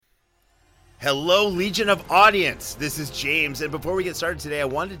Hello, Legion of Audience. This is James, and before we get started today, I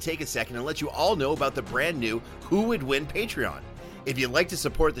wanted to take a second and let you all know about the brand new Who Would Win Patreon. If you'd like to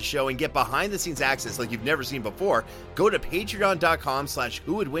support the show and get behind-the-scenes access like you've never seen before, go to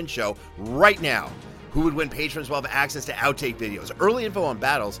patreon.com/whowouldwinshow right now. Who Would Win patrons will have access to outtake videos, early info on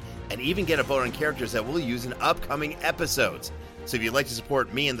battles, and even get a vote on characters that we'll use in upcoming episodes. So if you'd like to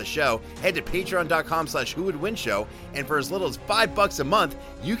support me and the show, head to patreon.com/whowouldwinshow, and for as little as $5 a month,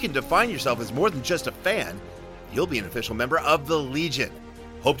 you can define yourself as more than just a fan. You'll be an official member of the Legion.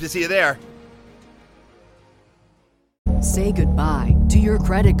 Hope to see you there. Say goodbye to your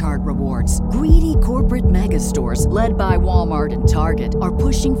credit card rewards. Greedy corporate mega stores, led by Walmart and Target, are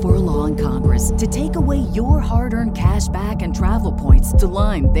pushing for a law in Congress to take away your hard-earned cash back and travel points to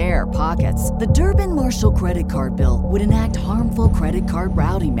line their pockets. The Durbin-Marshall credit card bill would enact harmful credit card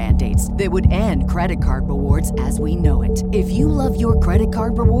routing mandates that would end credit card rewards as we know it. If you love your credit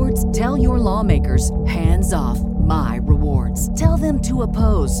card rewards, tell your lawmakers, hands off my rewards. Tell them to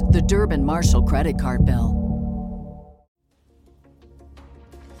oppose the Durbin-Marshall credit card bill.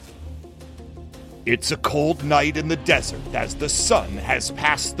 It's a cold night in the desert as the sun has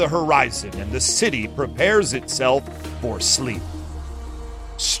passed the horizon and the city prepares itself for sleep.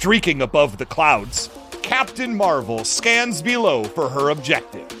 Streaking above the clouds, Captain Marvel scans below for her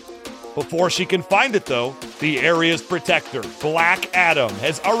objective. Before she can find it, though, the area's protector, Black Adam,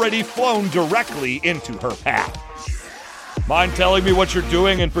 has already flown directly into her path. Mind telling me what you're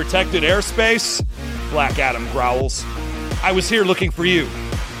doing in protected airspace? Black Adam growls. I was here looking for you.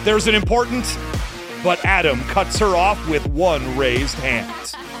 There's an important... But Adam cuts her off with one raised hand.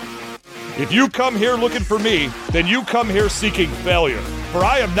 If you come here looking for me, then you come here seeking failure, for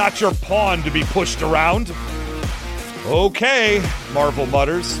I am not your pawn to be pushed around. Okay, Marvel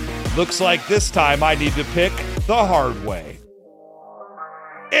mutters. Looks like this time I need to pick the hard way.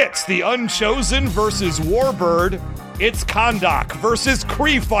 It's the Unchosen versus Warbird. It's Kahndaq versus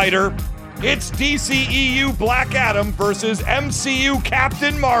Kree Fighter. It's DCEU Black Adam versus MCU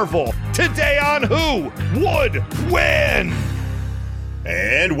Captain Marvel. Today on Who Would Win?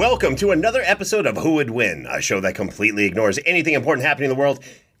 And welcome to another episode of Who Would Win, a show that completely ignores anything important happening in the world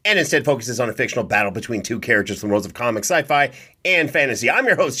and instead focuses on a fictional battle between two characters from the worlds of comics, sci-fi, and fantasy. I'm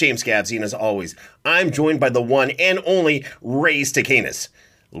your host, James Gabsy, and as always, I'm joined by the one and only Ray Stacanis.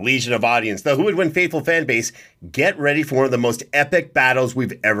 Legion of Audience, the Who Would Win faithful fan base, get ready for one of the most epic battles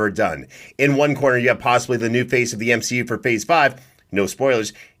we've ever done. In one corner, you have possibly the new face of the MCU for Phase 5. No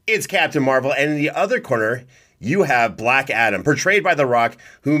spoilers. It's Captain Marvel. And in the other corner, you have Black Adam, portrayed by The Rock,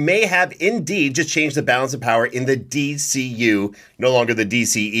 who may have indeed just changed the balance of power in the DCU, no longer the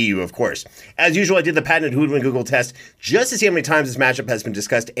DCEU, of course. As usual, I did the patented Who Would Win Google test just to see how many times this matchup has been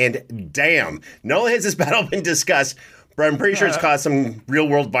discussed, and damn, not only has this battle been discussed, but I'm pretty sure it's caused some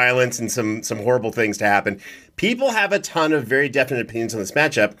real-world violence and some horrible things to happen. People have a ton of very definite opinions on this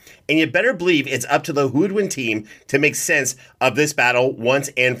matchup, and you better believe it's up to the Who Would Win team to make sense of this battle once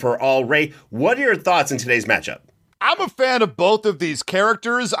and for all. Ray, what are your thoughts on today's matchup? I'm a fan of both of these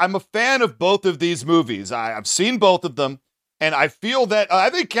characters. I'm a fan of both of these movies. I've seen both of them, and I feel that I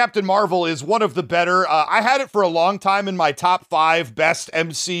think Captain Marvel is one of the better. I had it for a long time in my top 5 best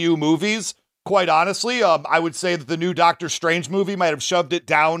MCU movies. Quite honestly, I would say that the new Doctor Strange movie might have shoved it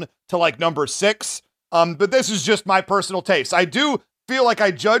down to like number 6. But this is just my personal taste. I do feel like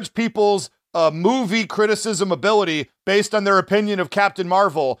I judge people's movie criticism ability based on their opinion of Captain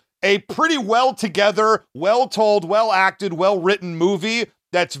Marvel. A pretty well together, well told, well acted, well written movie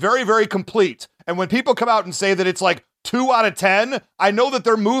that's very, very complete. And when people come out and say that it's like 2 out of 10, I know that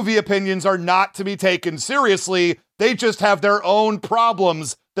their movie opinions are not to be taken seriously. They just have their own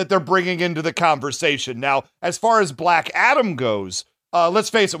problems that they're bringing into the conversation. Now, as far as Black Adam goes, let's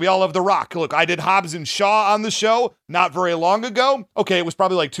face it, we all love The Rock. Look, I did Hobbs and Shaw on the show not very long ago. Okay, it was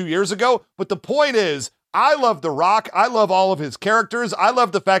probably like 2 years ago. But the point is, I love The Rock. I love all of his characters. I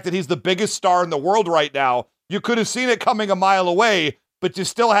love the fact that he's the biggest star in the world right now. You could have seen it coming a mile away, but you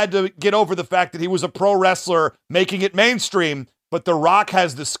still had to get over the fact that he was a pro wrestler making it mainstream. But The Rock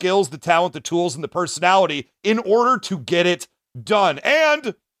has the skills, the talent, the tools, and the personality in order to get it done.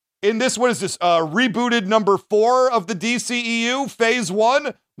 And in this, what is this, rebooted number 4 of the DCEU, Phase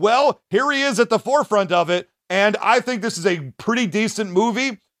 1? Well, here he is at the forefront of it, and I think this is a pretty decent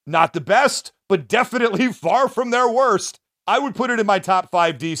movie. Not the best, but definitely far from their worst. I would put it in my top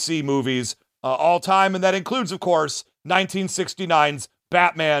 5 DC movies all time, and that includes, of course, 1969's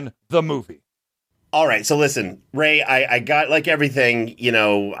Batman the movie. All right, so listen, Ray, I got, like everything,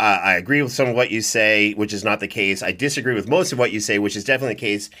 I agree with some of what you say, which is not the case. I disagree with most of what you say, which is definitely the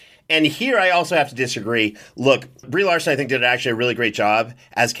case. And here I also have to disagree. Look, Brie Larson, I think, did actually a really great job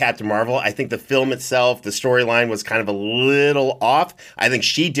as Captain Marvel. I think the film itself, the storyline was kind of a little off. I think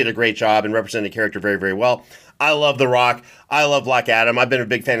she did a great job and represented the character very, very well. I love The Rock. I love Black Adam. I've been a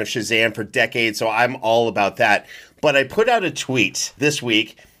big fan of Shazam for decades, so I'm all about that. But I put out a tweet this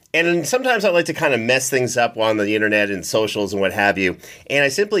week, and sometimes I like to kind of mess things up on the internet and socials and what have you. And I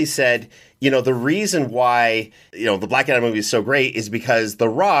simply said, the reason why, the Black Adam movie is so great is because The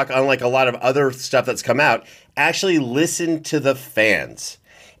Rock, unlike a lot of other stuff that's come out, actually listened to the fans.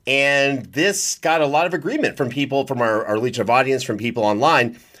 And this got a lot of agreement from people, from our Legion of audience, from people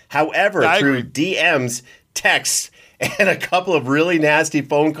online. However, through DMs, texts, and a couple of really nasty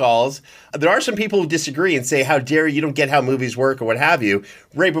phone calls, there are some people who disagree and say, how dare you don't get how movies work or what have you.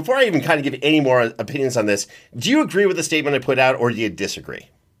 Ray, before I even kind of give any more opinions on this, do you agree with the statement I put out, or do you disagree?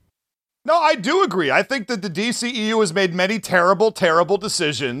 No, I do agree. I think that the DCEU has made many terrible, terrible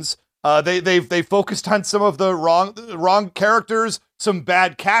decisions. They focused on some of the wrong characters. Some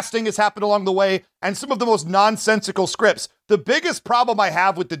bad casting has happened along the way, and some of the most nonsensical scripts. The biggest problem I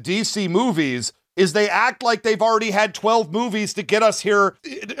have with the DC movies is they act like they've already had 12 movies to get us here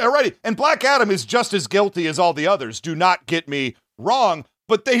already. And Black Adam is just as guilty as all the others. Do not get me wrong.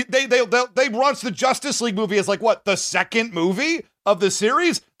 But they launched the Justice League movie as the second movie of the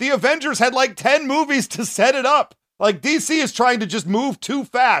series? The Avengers had 10 movies to set it up. DC is trying to just move too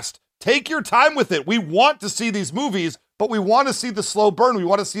fast. Take your time with it. We want to see these movies, but we want to see the slow burn. We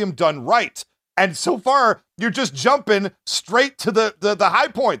want to see them done right. And so far, you're just jumping straight to the high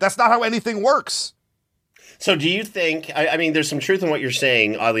point. That's not how anything works. So do you think, I mean, there's some truth in what you're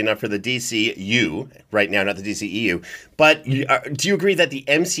saying, oddly enough, for the DCU right now, not the DCEU, but do you agree that the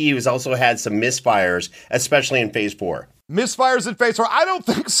MCU has also had some misfires, especially in Phase 4? Misfires in Phase 4? I don't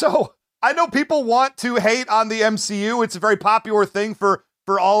think so. I know people want to hate on the MCU. It's a very popular thing for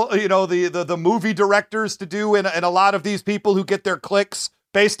all, the movie directors to do, and a lot of these people who get their clicks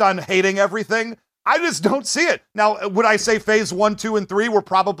based on hating everything. I just don't see it. Now, would I say Phase 1, 2, and 3 were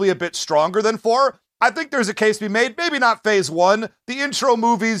probably a bit stronger than 4? I think there's a case to be made. Maybe not Phase 1. The intro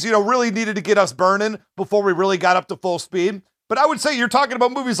movies, really needed to get us burning before we really got up to full speed. But I would say you're talking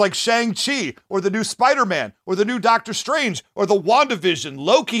about movies like Shang-Chi, or the new Spider-Man, or the new Doctor Strange, or the WandaVision,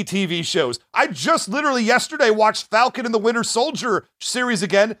 Loki TV shows. I just literally yesterday watched Falcon and the Winter Soldier series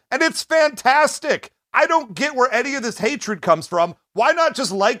again, and it's fantastic. I don't get where any of this hatred comes from. Why not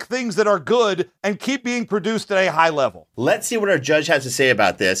just like things that are good and keep being produced at a high level? Let's see what our judge has to say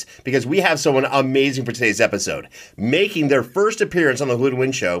about this, because we have someone amazing for today's episode. Making their first appearance on the Who Would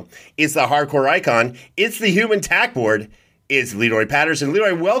Win show, it's the hardcore icon, it's the human tack board, it's Leroy Patterson.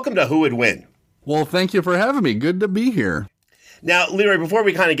 Leroy, welcome to Who Would Win. Well, thank you for having me. Good to be here. Now, Leroy, before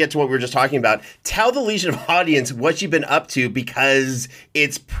we kind of get to what we were just talking about, tell the Legion of audience what you've been up to, because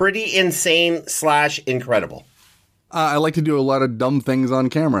it's pretty insane / incredible. I like to do a lot of dumb things on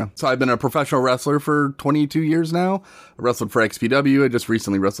camera. So I've been a professional wrestler for 22 years now. I wrestled for XPW. I just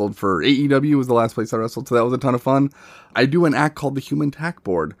recently wrestled for AEW, was the last place I wrestled, so that was a ton of fun. I do an act called the Human Tack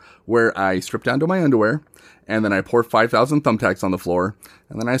Board, where I strip down to my underwear, and then I pour 5,000 thumbtacks on the floor,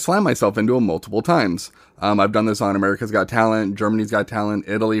 and then I slam myself into them multiple times. I've done this on America's Got Talent, Germany's Got Talent,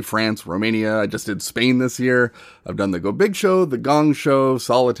 Italy, France, Romania. I just did Spain this year. I've done the Go Big Show, the Gong Show,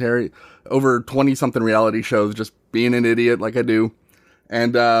 Solitary, over 20-something reality shows, just being an idiot like I do.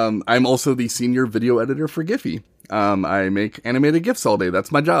 And I'm also the senior video editor for Giphy. I make animated GIFs all day.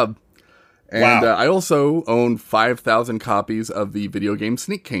 That's my job. And wow. I also own 5,000 copies of the video game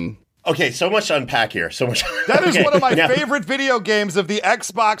Sneak King. Okay, so much to unpack here. So much. That is okay, one of my favorite video games of the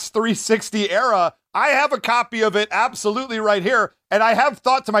Xbox 360 era. I have a copy of it absolutely right here. And I have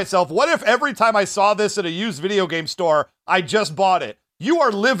thought to myself, what if every time I saw this at a used video game store, I just bought it? You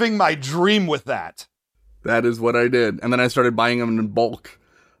are living my dream with that. That is what I did. And then I started buying them in bulk.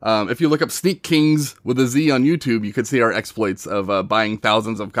 If you look up Sneak Kings with a Z on YouTube, you could see our exploits of buying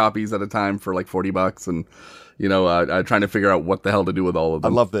thousands of copies at a time for like $40 and, trying to figure out what the hell to do with all of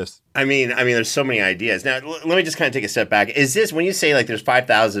them. I love this. I mean, there's so many ideas. Now, let me just kind of take a step back. Is this, when you say like there's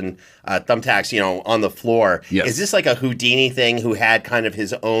 5,000 thumbtacks, on the floor, yes. Is this like a Houdini thing who had kind of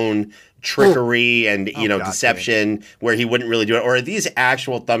his own trickery and, deception where he wouldn't really do it? Or are these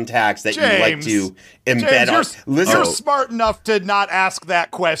actual thumbtacks that you like to embed James, on? You're smart enough to not ask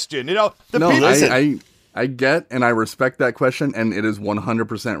that question. Listen. I get and I respect that question, and it is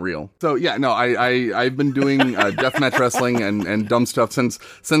 100% real. So yeah, no, I've been doing deathmatch wrestling and dumb stuff since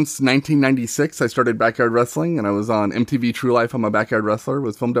 1996. I started backyard wrestling, and I was on MTV True Life. I'm a backyard wrestler. It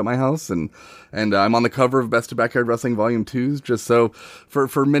was filmed at my house, and I'm on the cover of Best of Backyard Wrestling Volume 2s. Just so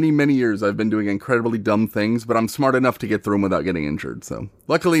for many years, I've been doing incredibly dumb things, but I'm smart enough to get through them without getting injured. So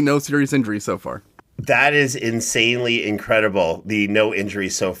luckily, no serious injuries so far. That is insanely incredible. The no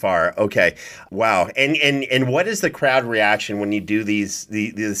injuries so far. Okay. Wow. And what is the crowd reaction when you do the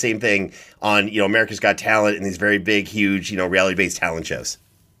same thing on, America's Got Talent and these very big, huge, reality-based talent shows?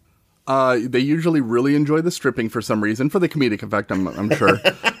 They usually really enjoy the stripping for some reason, for the comedic effect, I'm sure.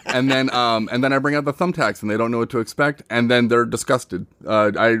 And then I bring out the thumbtacks, and they don't know what to expect, and then they're disgusted.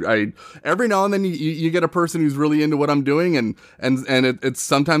 I every now and then you get a person who's really into what I'm doing, and it's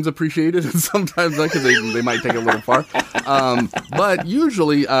sometimes appreciated, and sometimes not, because they might take it a little far. But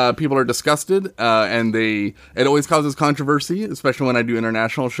usually people are disgusted, and it always causes controversy, especially when I do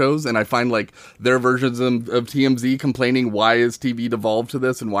international shows, and I find like their versions of TMZ complaining, why is TV devolved to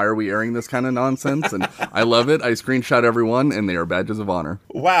this, and why are we airing this kind of nonsense? And I love it. I screenshot everyone, and they are badges of honor.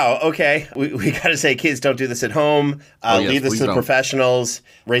 Wow. Okay. We got to say, kids, don't do this at home. Leave this to the professionals.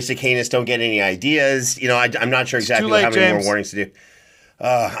 Race to Canis, don't get any ideas. I'm not sure exactly how many more warnings to do.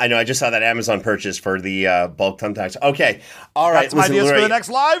 I know. I just saw that Amazon purchase for the bulk thumbtacks. Okay. All right. That's my ideas for the next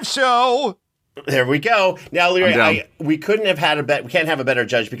live show. There we go. Now, Leroy, we couldn't have had we can't have a better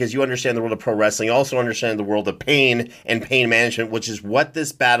judge, because you understand the world of pro wrestling. You also understand the world of pain and pain management, which is what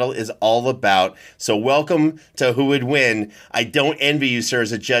this battle is all about. So welcome to Who Would Win. I don't envy you, sir,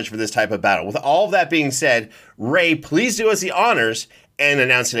 as a judge for this type of battle. With all of that being said, Ray, please do us the honors and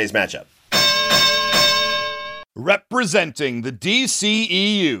announce today's matchup. Representing the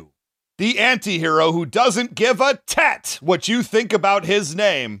DCEU, the anti-hero who doesn't give a tat what you think about his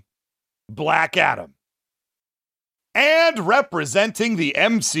name, Black Adam. And representing the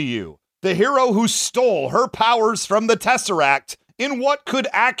MCU, the hero who stole her powers from the Tesseract in what could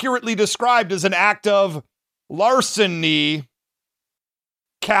accurately described as an act of larceny,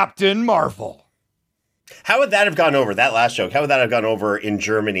 Captain Marvel. How would that have gone over, that last joke? How would that have gone over in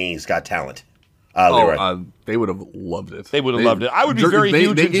Germany's Got Talent? They would have loved it. They would have loved it. I would be very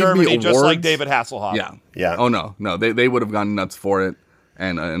huge in Germany, just like David Hasselhoff. Yeah. Oh, no. They would have gone nuts for it.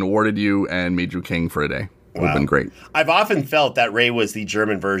 And awarded you and made you king for a day. It would have been great. I've often felt that Ray was the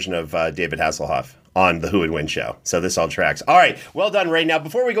German version of David Hasselhoff on the Who Would Win show. So this all tracks. All right. Well done, Ray. Now,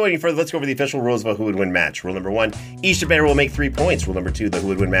 before we go any further, let's go over the official rules of a Who Would Win match. Rule number 1, each debater will make 3 points. Rule number 2, the Who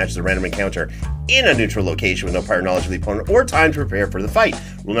Would Win match is a random encounter in a neutral location with no prior knowledge of the opponent or time to prepare for the fight.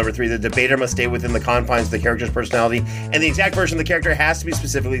 Rule number 3, the debater must stay within the confines of the character's personality, and the exact version of the character has to be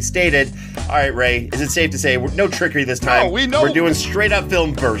specifically stated. All right, Ray, is it safe to say no trickery this time? No, we know. We're doing straight up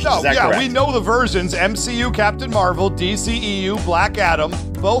film versions. Is that correct? We know the versions. MCU, Captain Marvel, DCEU, Black Adam,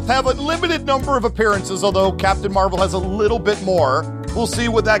 both have a limited number of appearances, although Captain Marvel has a little bit more. We'll see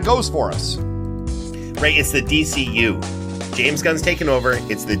what that goes for us. Ray, it's the DCU. James Gunn's taken over.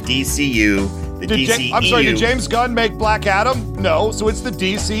 It's the DCU. The DCEU. I'm sorry, did James Gunn make Black Adam? No, so it's the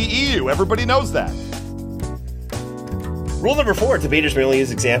DCEU. Everybody knows that. Rule number 4, debaters merely use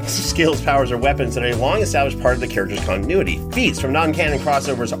examples of skills, powers, or weapons that are a long-established part of the character's continuity. Feats from non-canon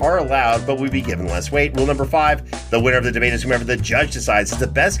crossovers are allowed, but will be given less weight. Rule number 5, the winner of the debate is whomever the judge decides is the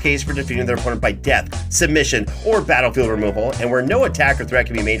best case for defeating their opponent by death, submission, or battlefield removal, and where no attack or threat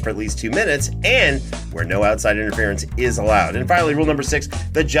can be made for at least 2 minutes, and where no outside interference is allowed. And finally, rule number 6,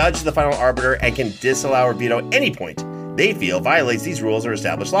 the judge is the final arbiter and can disallow or veto any point they feel violates these rules or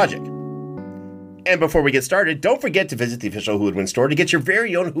established logic. And before we get started, don't forget to visit the official Who Would Win store to get your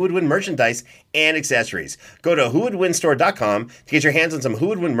very own Who Would Win merchandise and accessories. Go to whowouldwinstore.com to get your hands on some Who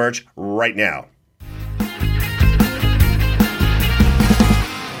Would Win merch right now.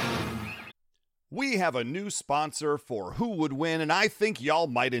 We have a new sponsor for Who Would Win, and I think y'all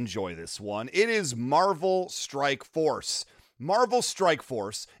might enjoy this one. It is Marvel Strike Force. Marvel Strike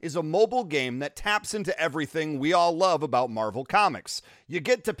Force is a mobile game that taps into everything we all love about Marvel Comics. You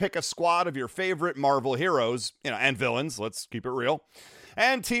get to pick a squad of your favorite Marvel heroes, and villains, let's keep it real,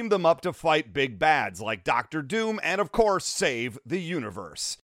 and team them up to fight big bads like Doctor Doom and, of course, save the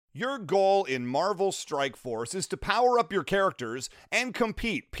universe. Your goal in Marvel Strike Force is to power up your characters and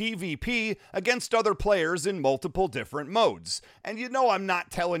compete PvP against other players in multiple different modes. And I'm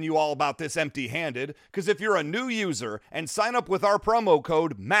not telling you all about this empty-handed, because if you're a new user and sign up with our promo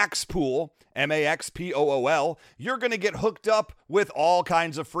code MAXPOOL, MAXPOOL, you're going to get hooked up with all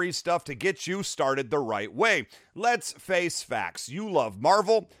kinds of free stuff to get you started the right way. Let's face facts. You love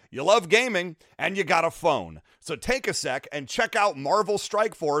Marvel, you love gaming, and you got a phone. So take a sec and check out Marvel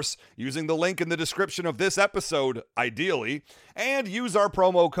Strike Force using the link in the description of this episode, ideally, and use our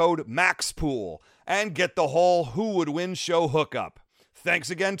promo code MAXPOOL and get the whole Who Would Win show hookup. Thanks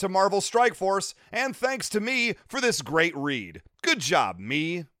again to Marvel Strike Force, and thanks to me for this great read. Good job,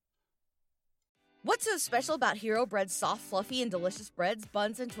 me. What's so special about Hero Bread's soft, fluffy, and delicious breads,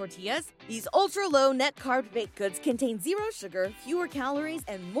 buns, and tortillas? These ultra-low net-carb baked goods contain zero sugar, fewer calories,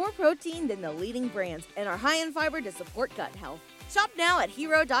 and more protein than the leading brands, and are high in fiber to support gut health. Shop now at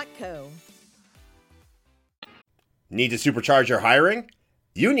hero.co. Need to supercharge your hiring?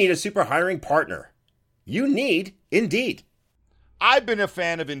 You need a super hiring partner. You need Indeed. I've been a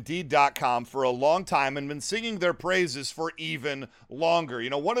fan of Indeed.com for a long time and been singing their praises for even longer. You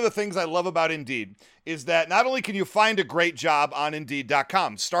know, one of the things I love about Indeed is that not only can you find a great job on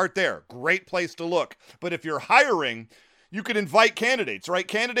Indeed.com, start there, great place to look, but if you're hiring, you can invite candidates, right?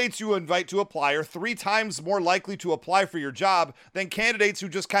 Candidates you invite to apply are 3 times more likely to apply for your job than candidates who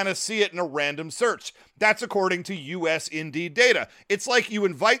just kind of see it in a random search. That's according to US Indeed data. It's like you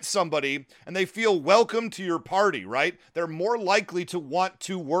invite somebody and they feel welcome to your party, right? They're more likely to want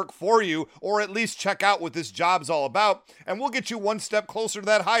to work for you or at least check out what this job's all about. And we'll get you one step closer to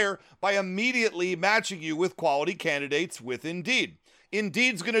that hire by immediately matching you with quality candidates with Indeed.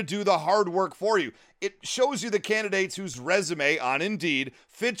 Indeed's going to do the hard work for you. It shows you the candidates whose resume on Indeed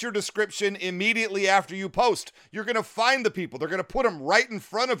fits your description immediately after you post. You're going to find the people. They're going to put them right in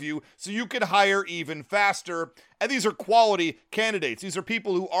front of you so you can hire even faster. And these are quality candidates. These are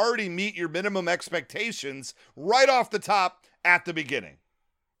people who already meet your minimum expectations right off the top at the beginning.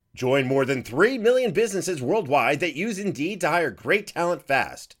 Join more than 3 million businesses worldwide that use Indeed to hire great talent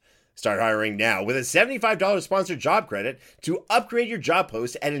fast. Start hiring now with a $75 sponsored job credit to upgrade your job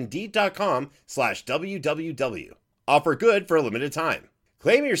post at Indeed.com/WWW. Offer good for a limited time.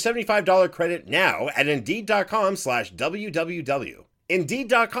 Claim your $75 credit now at Indeed.com/WWW.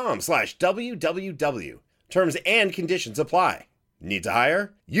 Indeed.com/WWW. Terms and conditions apply. Need to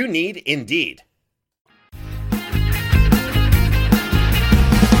hire? You need Indeed.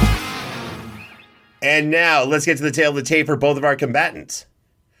 And now let's get to the tail of the tape for both of our combatants.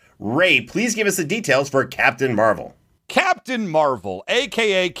 Ray, please give us the details for Captain Marvel. Captain Marvel,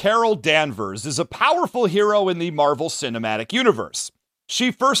 aka Carol Danvers, is a powerful hero in the Marvel Cinematic Universe.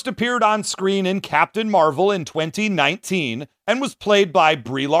 She first appeared on screen in Captain Marvel in 2019 and was played by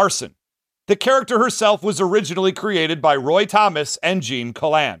Brie Larson. The character herself was originally created by Roy Thomas and Gene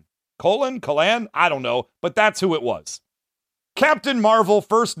Colan. Colan? I don't know, but that's who it was. Captain Marvel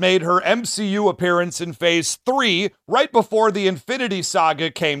first made her MCU appearance in Phase 3 right before the Infinity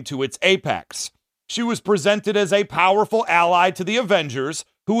Saga came to its apex. She was presented as a powerful ally to the Avengers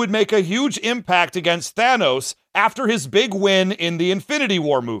who would make a huge impact against Thanos after his big win in the Infinity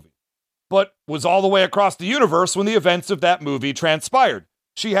War movie, but was all the way across the universe when the events of that movie transpired.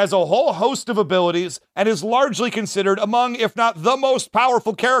 She has a whole host of abilities and is largely considered among, if not the most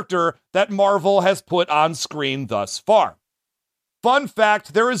powerful character that Marvel has put on screen thus far. Fun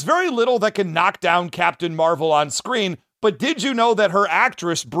fact, there is very little that can knock down Captain Marvel on screen, but did you know that her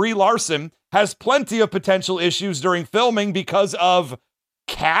actress, Brie Larson, has plenty of potential issues during filming because of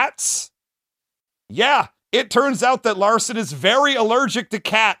cats? Yeah, it turns out that Larson is very allergic to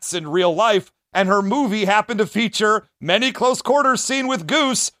cats in real life, and her movie happened to feature many close quarters scene with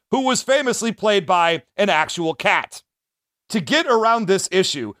Goose, who was famously played by an actual cat. To get around this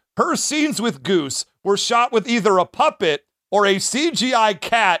issue, her scenes with Goose were shot with either a puppet or a CGI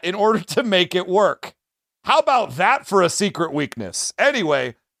cat in order to make it work. How about that for a secret weakness?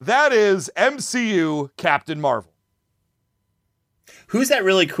 Anyway, that is MCU Captain Marvel. Who's that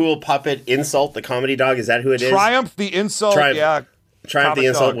really cool puppet, Insult the Comedy Dog? Is that who it is? Triumph the Insult, yeah. Triumph the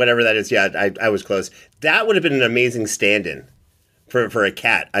Insult, dog. whatever that is. Yeah, I was close. That would have been an amazing stand-in for a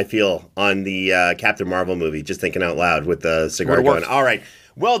cat, I feel, on the Captain Marvel movie, just thinking out loud with the cigar going. All right.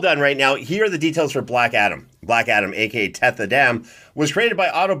 Well done right now. Here are the details for Black Adam. Black Adam, a.k.a. Teth Adam, was created by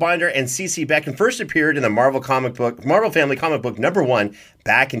Otto Binder and C.C. Beck and first appeared in the Marvel Family comic book #1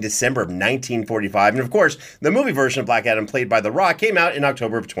 back in December of 1945. And of course, the movie version of Black Adam, played by The Rock, came out in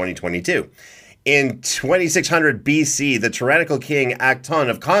October of 2022. In 2600 BC, the tyrannical king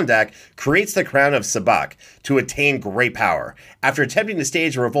Akton of Kondak creates the crown of Sabak to attain great power. After attempting to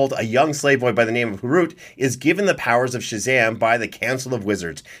stage a revolt, a young slave boy by the name of Harut is given the powers of Shazam by the Council of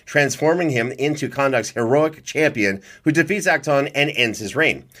Wizards, transforming him into Kondak's heroic champion who defeats Akton and ends his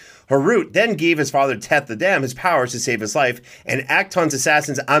reign. Harut then gave his father Teth the Dam his powers to save his life, and Acton's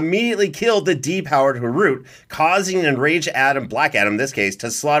assassins immediately killed the depowered Harut, causing an enraged Black Adam in this case, to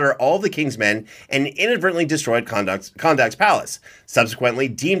slaughter all the king's men and inadvertently destroyed Kahndaq's palace. Subsequently,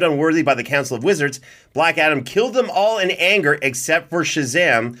 deemed unworthy by the Council of Wizards, Black Adam killed them all in anger except for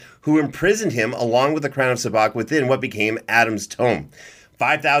Shazam, who imprisoned him along with the Crown of Sabbac within what became Adam's Tome.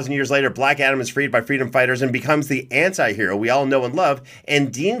 5,000 years later, Black Adam is freed by freedom fighters and becomes the anti-hero we all know and love,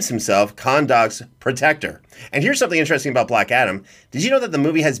 and deems himself Kahndaq's protector. And here's something interesting about Black Adam. Did you know that the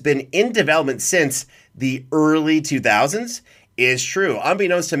movie has been in development since the early 2000s? Is true.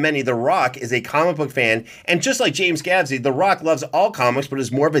 Unbeknownst to many, The Rock is a comic book fan, and just like James Gavsey, The Rock loves all comics, but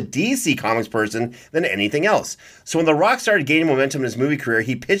is more of a DC Comics person than anything else. So when The Rock started gaining momentum in his movie career,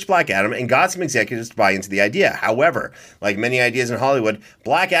 he pitched Black Adam and got some executives to buy into the idea. However, like many ideas in Hollywood,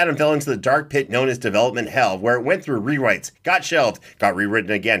 Black Adam fell into the dark pit known as development hell, where it went through rewrites, got shelved, got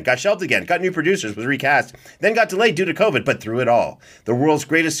rewritten again, got shelved again, got new producers, was recast, then got delayed due to COVID, but through it all, the world's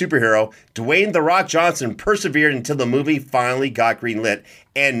greatest superhero, Dwayne The Rock Johnson, persevered until the movie finally got greenlit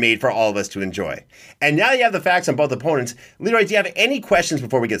and made for all of us to enjoy. And now you have the facts on both opponents. Leroy, do you have any questions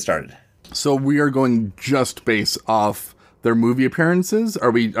before we get started? So we are going just based off their movie appearances?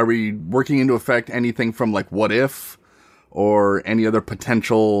 Are we working into effect anything from like What If or any other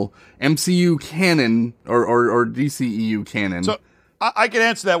potential MCU canon or DCEU canon? So I can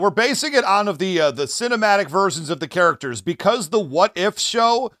answer that. We're basing it on the cinematic versions of the characters, because the What If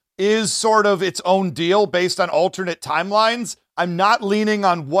show is sort of its own deal based on alternate timelines. I'm not leaning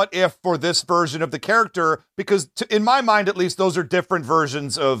on What If for this version of the character, because in my mind, at least, those are different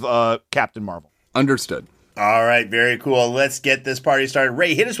versions of Captain Marvel. Understood. All right, very cool. Let's get this party started.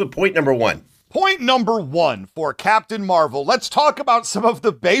 Ray, hit us with point number one. Point number one for Captain Marvel. Let's talk about some of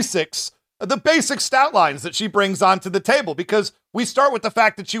the basic stat lines that she brings onto the table, because we start with the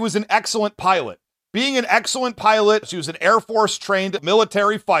fact that she was an excellent pilot. Being an excellent pilot, she was an Air Force trained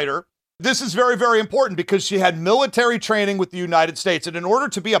military fighter. This is very, very important because she had military training with the United States. And in order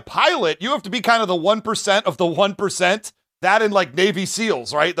to be a pilot, you have to be kind of the 1% of the 1%. That and like Navy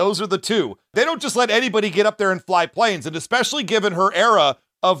SEALs, right? Those are the two. They don't just let anybody get up there and fly planes. And especially given her era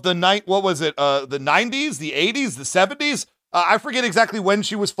of the 90s, the 80s, the 70s. I forget exactly when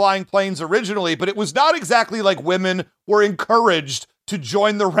she was flying planes originally, but it was not exactly like women were encouraged to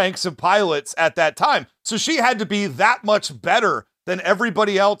join the ranks of pilots at that time. So she had to be that much better than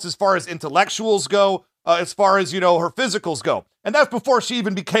everybody else as far as intellectuals go, as far as, her physicals go. And that's before she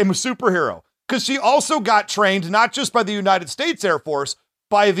even became a superhero, because she also got trained not just by the United States Air Force,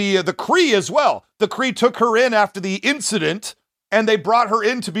 by the Kree as well. The Kree took her in after the incident, and they brought her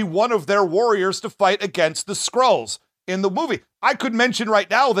in to be one of their warriors to fight against the Skrulls in the movie. I could mention right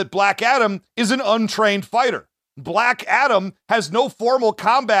now that Black Adam is an untrained fighter. Black Adam has no formal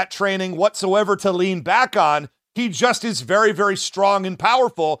combat training whatsoever to lean back on. He just is very, very strong and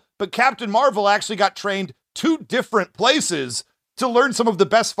powerful. But Captain Marvel actually got trained 2 different places to learn some of the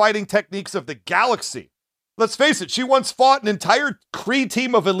best fighting techniques of the galaxy. Let's face it, she once fought an entire Kree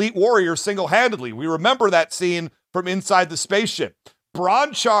team of elite warriors single-handedly. We remember that scene from inside the spaceship.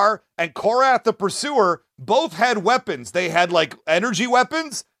 Bronchar and Korath the Pursuer both had weapons. They had like energy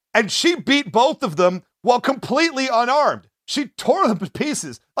weapons, and she beat both of them while completely unarmed. She tore them to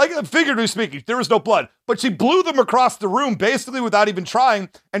pieces. Like, figuratively speaking, there was no blood, but she blew them across the room basically without even trying,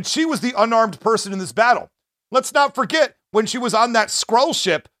 and she was the unarmed person in this battle. Let's not forget, when she was on that Skrull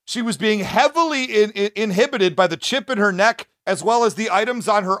ship, she was being heavily inhibited by the chip in her neck, as well as the items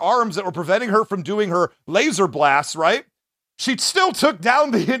on her arms that were preventing her from doing her laser blasts, right? She still took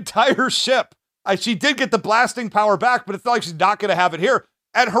down the entire ship. She did get the blasting power back, but it's not like she's not going to have it here.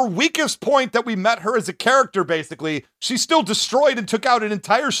 At her weakest point that we met her as a character, basically, she still destroyed and took out an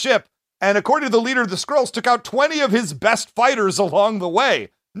entire ship. And according to the leader of the Skrulls, took out 20 of his best fighters along the way.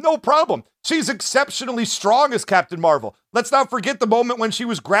 No problem. She's exceptionally strong as Captain Marvel. Let's not forget the moment when she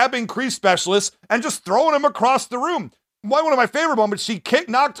was grabbing Kree specialists and just throwing them across the room. One of my favorite moments, she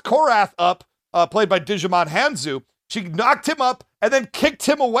knocked Korath up, played by Digimon Hanzo. She knocked him up and then kicked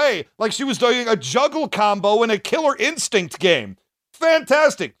him away like she was doing a juggle combo in a Killer Instinct game.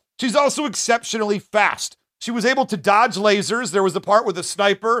 Fantastic. She's also exceptionally fast. She was able to dodge lasers. There was the part where the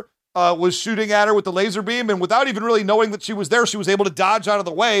sniper was shooting at her with the laser beam, and without even really knowing that she was there, she was able to dodge out of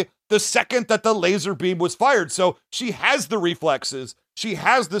the way the second that the laser beam was fired. So she has the reflexes. She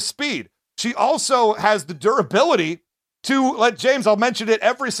has the speed. She also has the durability to let James, I'll mention it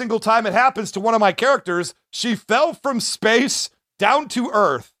every single time it happens to one of my characters. She fell from space down to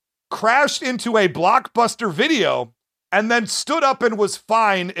Earth, crashed into a Blockbuster Video, and then stood up and was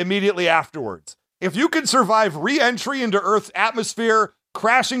fine immediately afterwards. If you can survive re-entry into Earth's atmosphere,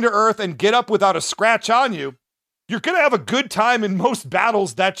 crashing to Earth and get up without a scratch on you, you're going to have a good time in most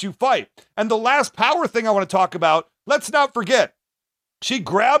battles that you fight. And the last power thing I want to talk about, let's not forget, she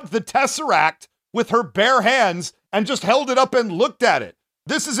grabbed the Tesseract with her bare hands and just held it up and looked at it.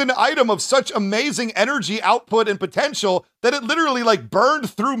 This is an item of such amazing energy output and potential that it literally like burned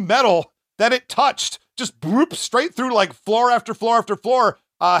through metal that it touched, just broop straight through like floor after floor after floor.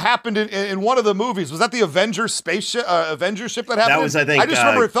 Happened in one of the movies. Was that the Avengers spaceship? Avengers ship that happened? That was, I think. I just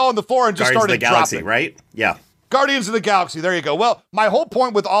remember it fell on the floor and just Guardians started of the Galaxy, dropping. right? Yeah. Guardians of the Galaxy. There you go. Well, my whole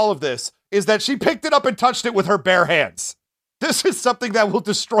point with all of this is that she picked it up and touched it with her bare hands. This is something that will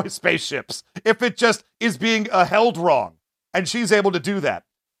destroy spaceships if it just is being held wrong, and she's able to do that.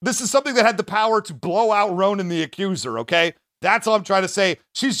 This is something that had the power to blow out Ronan the Accuser. Okay, that's all I'm trying to say.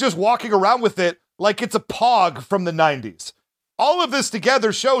 She's just walking around with it like it's a Pog from the 90s. All of this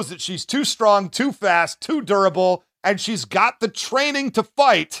together shows that she's too strong, too fast, too durable, and she's got the training to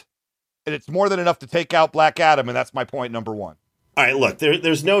fight, and it's more than enough to take out Black Adam, and that's my point number one. All right, look,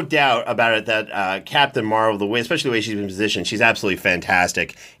 there's no doubt about it that Captain Marvel, especially the way she's been positioned, she's absolutely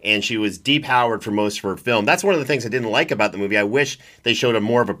fantastic, and she was depowered for most of her film. That's one of the things I didn't like about the movie. I wish they showed a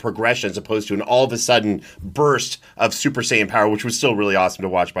more of a progression as opposed to an all-of-a-sudden burst of Super Saiyan power, which was still really awesome to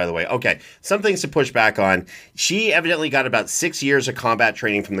watch, by the way. Okay, some things to push back on. She evidently got about 6 years of combat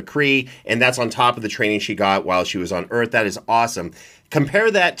training from the Kree, and that's on top of the training she got while she was on Earth. That is awesome.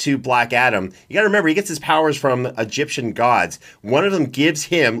 Compare that to Black Adam. You got to remember, he gets his powers from Egyptian gods. One of them gives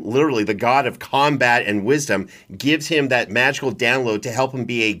him, literally, the god of combat and wisdom, gives him that magical download to help him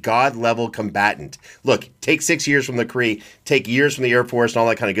be a god-level combatant. Look, take 6 years from the Kree, take years from the Air Force and all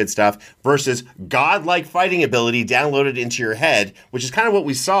that kind of good stuff, versus god-like fighting ability downloaded into your head, which is kind of what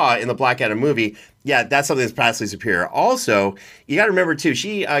we saw in the Black Adam movie. Yeah, that's something that's vastly superior. Also, you got to remember, too,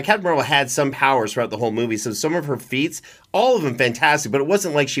 Captain Marvel had some powers throughout the whole movie, so some of her feats, all of them fantastic, but it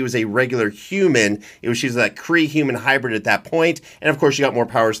wasn't like she was a regular human. She was that Kree-human hybrid at that point, and of course, she got more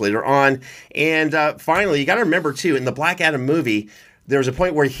powers later on. And finally, you got to remember, too, in the Black Adam movie, there was a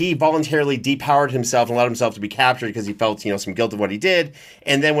point where he voluntarily depowered himself and allowed himself to be captured because he felt, some guilt of what he did.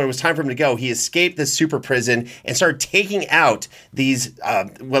 And then when it was time for him to go, he escaped this super prison and started taking out these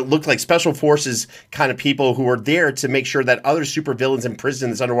what looked like special forces kind of people who were there to make sure that other super villains in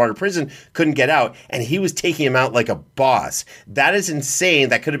prison, this underwater prison, couldn't get out. And he was taking him out like a boss. That is insane.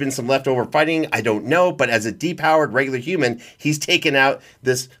 That could have been some leftover fighting. I don't know. But as a depowered regular human, he's taken out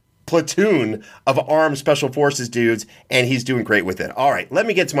this platoon of armed special forces dudes, and he's doing great with it. All right, let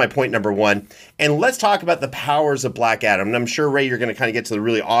me get to my point number one, and let's talk about the powers of Black Adam. And I'm sure, Ray, you're going to kind of get to the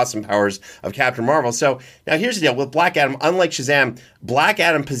really awesome powers of Captain Marvel. So now here's the deal. With Black Adam, unlike Shazam, Black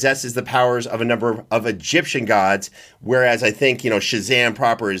Adam possesses the powers of a number of Egyptian gods, whereas I think, Shazam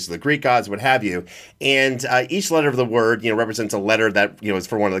proper is the Greek gods, what have you. And each letter of the word, represents a letter that, is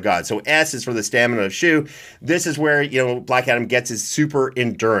for one of the gods. So S is for the stamina of Shu. This is where, Black Adam gets his super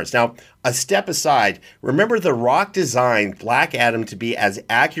endurance. Now, a step aside, remember The Rock designed Black Adam to be as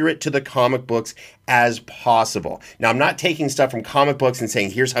accurate to the comic books as possible. Now, I'm not taking stuff from comic books and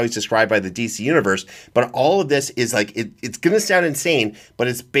saying, here's how he's described by the DC Universe, but all of this is like, it's going to sound insane, but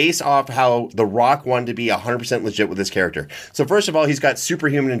it's based off how The Rock wanted to be 100% legit with this character. So first of all, he's got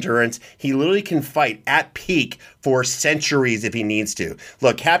superhuman endurance. He literally can fight at peak for centuries if he needs to.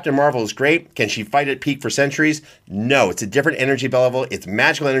 Look, Captain Marvel is great. Can she fight at peak for centuries? No, it's a different energy level. It's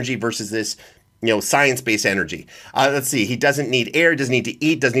magical energy versus this science-based energy. Let's see. He doesn't need air, doesn't need to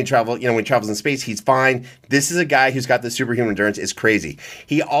eat, doesn't need to travel. When he travels in space, he's fine. This is a guy who's got the superhuman endurance. It's crazy.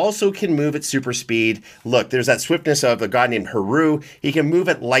 He also can move at super speed. Look, there's that swiftness of a god named Haru. He can move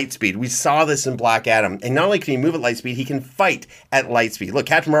at light speed. We saw this in Black Adam. And not only can he move at light speed, he can fight at light speed. Look,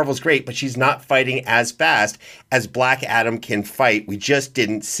 Captain Marvel's great, but she's not fighting as fast as Black Adam can fight. We just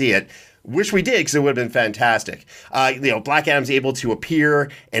didn't see it. Wish we did, because it would have been fantastic. Black Adam's able to appear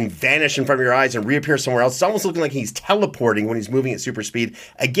and vanish in front of your eyes and reappear somewhere else. It's almost looking like he's teleporting when he's moving at super speed.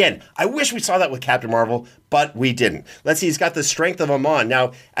 Again, I wish we saw that with Captain Marvel, but we didn't. Let's see, he's got the strength of Amon.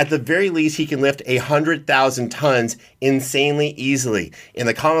 Now, at the very least, he can lift 100,000 tons insanely easily. In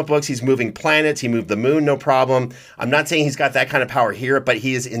the comic books, he's moving planets. He moved the moon, no problem. I'm not saying he's got that kind of power here, but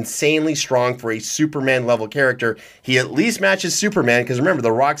he is insanely strong for a Superman-level character. He at least matches Superman, because remember,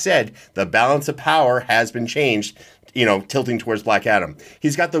 The Rock said the balance of power has been changed, tilting towards Black Adam.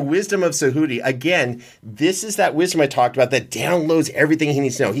 He's got the wisdom of Sahudi. Again, this is that wisdom I talked about that downloads everything he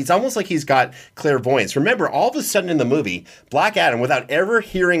needs to know. He's almost like he's got clairvoyance. Remember, all of a sudden in the movie, Black Adam, without ever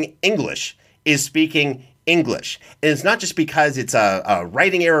hearing English, is speaking English. And it's not just because it's a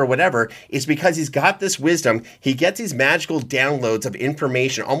writing error or whatever, it's because he's got this wisdom. He gets these magical downloads of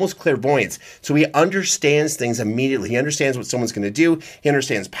information, almost clairvoyance. So he understands things immediately. He understands what someone's going to do. He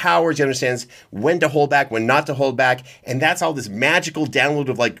understands powers. He understands when to hold back, when not to hold back. And that's all this magical download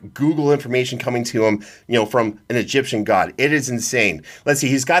of like Google information coming to him, from an Egyptian god. It is insane. Let's see.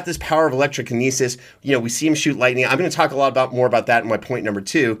 He's got this power of electrokinesis. We see him shoot lightning. I'm going to talk a lot more about that in my point number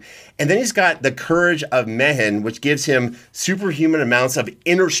 2. And then he's got the courage of Mehen, which gives him superhuman amounts of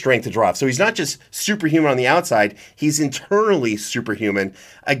inner strength to draw off. So he's not just superhuman on the outside, he's internally superhuman.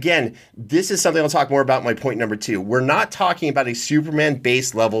 Again, this is something I'll talk more about in my point number 2. We're not talking about a Superman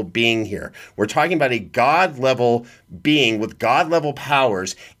base level being here. We're talking about a God level being with God level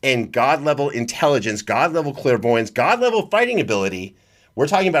powers and God level intelligence, God level clairvoyance, God level fighting ability. We're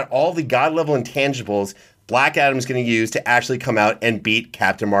talking about all the God level intangibles Black Adam's going to use to actually come out and beat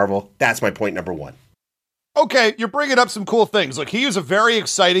Captain Marvel. That's my point number 1. Okay, you're bringing up some cool things. Look, he is a very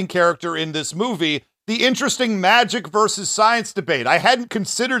exciting character in this movie. The interesting magic versus science debate. I hadn't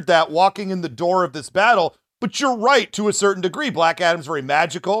considered that walking in the door of this battle, but you're right to a certain degree. Black Adam's very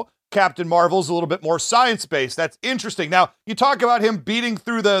magical. Captain Marvel's a little bit more science-based. That's interesting. Now, you talk about him beating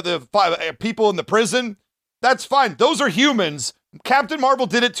through the people in the prison. That's fine. Those are humans. Captain Marvel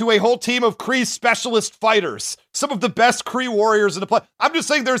did it to a whole team of Kree specialist fighters, some of the best Kree warriors in the planet. I'm just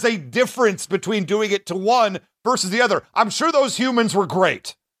saying there's a difference between doing it to one versus the other. I'm sure those humans were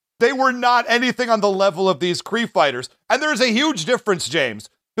great. They were not anything on the level of these Kree fighters. And there's a huge difference, James,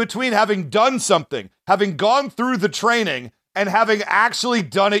 between having done something, having gone through the training, and having actually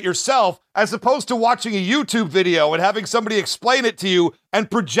done it yourself, as opposed to watching a YouTube video and having somebody explain it to you and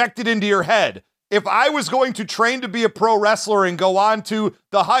project it into your head. If I was going to train to be a pro wrestler and go on to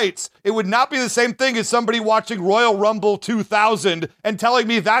the heights, it would not be the same thing as somebody watching Royal Rumble 2000 and telling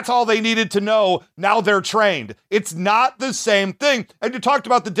me that's all they needed to know. Now they're trained. It's not the same thing. And you talked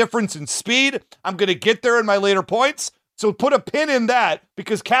about the difference in speed. I'm going to get there in my later points. So put a pin in that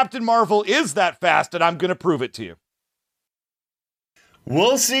because Captain Marvel is that fast and I'm going to prove it to you.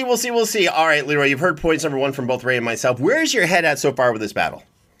 We'll see. All right, Leroy, you've heard points number 1 from both Ray and myself. Where's your head at so far with this battle?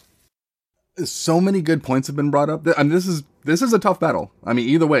 So many good points have been brought up. I mean, this is a tough battle. I mean,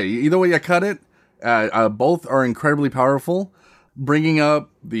 either way you cut it, both are incredibly powerful. Bringing up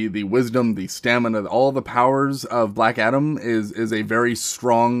the wisdom, the stamina, all the powers of Black Adam is a very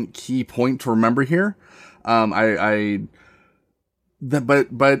strong key point to remember here. I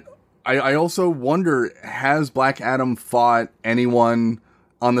also wonder, has Black Adam fought anyone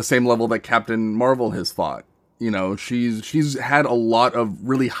on the same level that Captain Marvel has fought? She's had a lot of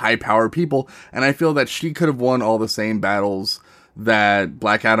really high power people, and I feel that she could have won all the same battles that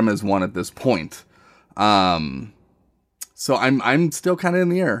Black Adam has won at this point. So I'm still kind of in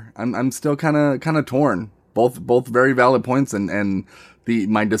the air. I'm still kind of torn. Both very valid points, and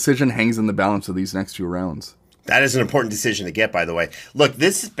my decision hangs in the balance of these next 2 rounds. That is an important decision to get, by the way. Look,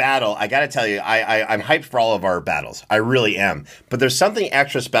 this battle, I got to tell you, I'm hyped for all of our battles. I really am. But there's something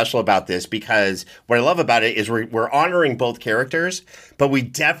extra special about this because what I love about it is we're honoring both characters, but we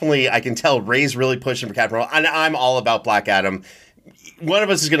definitely, I can tell Ray's really pushing for Captain Marvel, and I'm all about Black Adam. One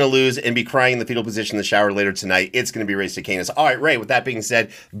of us is going to lose and be crying in the fetal position in the shower later tonight. It's going to be Ray Stacanis. All right, Ray, with that being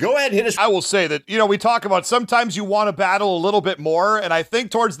said, go ahead and hit us. I will say that, we talk about sometimes you want to battle a little bit more, and I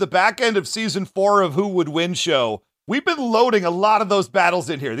think towards the back end of season 4 of Who Would Win show, we've been loading a lot of those battles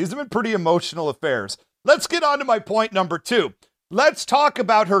in here. These have been pretty emotional affairs. Let's get on to my point number 2. Let's talk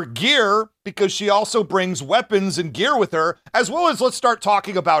about her gear, because she also brings weapons and gear with her, as well as let's start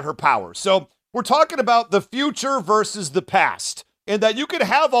talking about her powers. So we're talking about the future versus the past. And that you could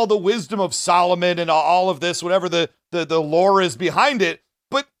have all the wisdom of Solomon and all of this, whatever the lore is behind it.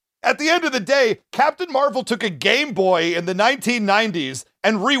 But at the end of the day, Captain Marvel took a Game Boy in the 1990s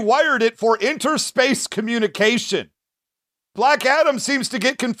and rewired it for interspace communication. Black Adam seems to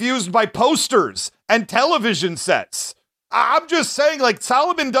get confused by posters and television sets. I'm just saying,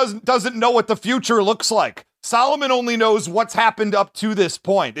 Solomon doesn't know what the future looks like. Solomon only knows what's happened up to this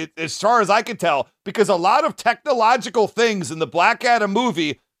point, as far as I can tell, because a lot of technological things in the Black Adam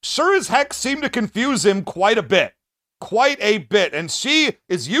movie sure as heck seem to confuse him quite a bit. And she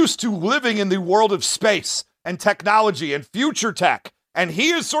is used to living in the world of space and technology and future tech, and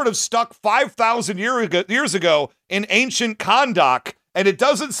he is sort of stuck 5,000 years ago in ancient Kahndaq, and it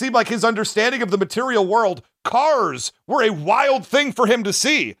doesn't seem like his understanding of the material world, cars, were a wild thing for him to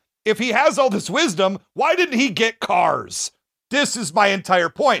see. If he has all this wisdom, why didn't he get cars? This is my entire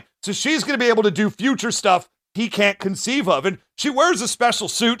point. So she's going to be able to do future stuff he can't conceive of. And she wears a special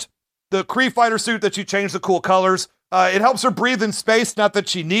suit, the Kree fighter suit that she changed the cool colors. It helps her breathe in space, not that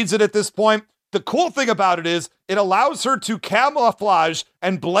she needs it at this point. The cool thing about it is it allows her to camouflage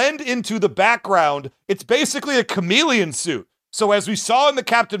and blend into the background. It's basically a chameleon suit. So as we saw in the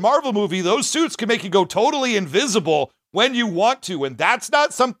Captain Marvel movie, those suits can make you go totally invisible when you want to. And that's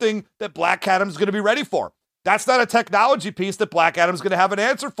not something that Black Adam's going to be ready for. That's not a technology piece that Black Adam's going to have an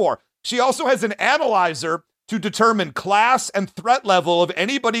answer for. She also has an analyzer to determine class and threat level of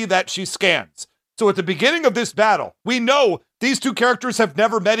anybody that she scans. So at the beginning of this battle, we know these two characters have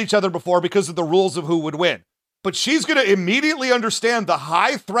never met each other before because of the rules of who would win. But she's going to immediately understand the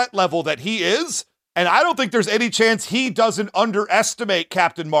high threat level that he is. And I don't think there's any chance he doesn't underestimate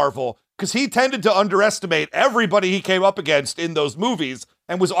Captain Marvel, because he tended to underestimate everybody he came up against in those movies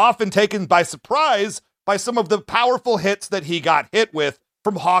and was often taken by surprise by some of the powerful hits that he got hit with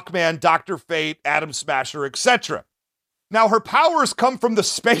from Hawkman, Dr. Fate, Atom Smasher, etc. Now, her powers come from the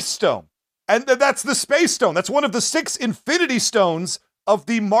Space Stone. And that's the Space Stone. That's one of the 6 Infinity Stones of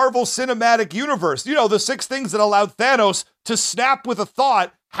the Marvel Cinematic Universe. You know, the 6 things that allowed Thanos to snap with a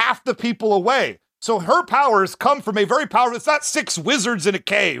thought half the people away. So her powers come from a very powerful, it's not 6 wizards in a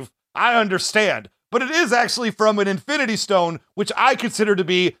cave, I understand, but it is actually from an Infinity Stone, which I consider to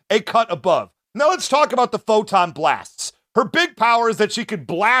be a cut above. Now let's talk about the photon blasts. Her big power is that she could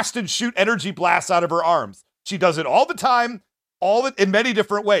blast and shoot energy blasts out of her arms. She does it all the time, in many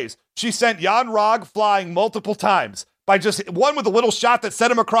different ways. She sent Yon-Rogg flying multiple times by just one with a little shot that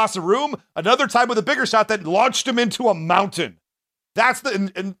sent him across a room, another time with a bigger shot that launched him into a mountain.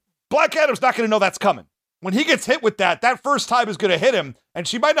 And Black Adam's not going to know that's coming. When he gets hit with that first time is going to hit him, and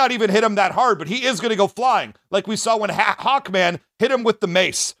she might not even hit him that hard, but he is going to go flying, like we saw when Hawkman hit him with the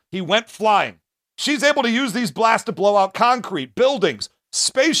mace. He went flying. She's able to use these blasts to blow out concrete, buildings,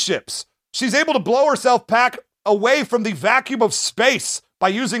 spaceships. She's able to blow herself back away from the vacuum of space by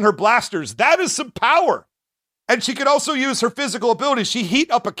using her blasters. That is some power. And she can also use her physical abilities. She heat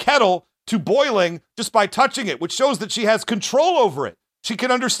up a kettle to boiling just by touching it, which shows that she has control over it. She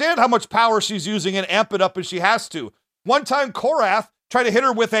can understand how much power she's using and amp it up as she has to. One time, Korath tried to hit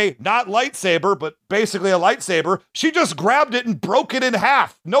her with a not lightsaber, but basically a lightsaber. She just grabbed it and broke it in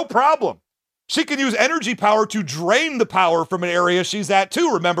half. No problem. She can use energy power to drain the power from an area she's at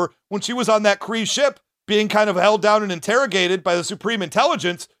too. Remember, when she was on that Kree ship, being kind of held down and interrogated by the Supreme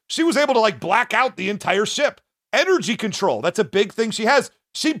Intelligence, she was able to black out the entire ship. Energy control, that's a big thing she has.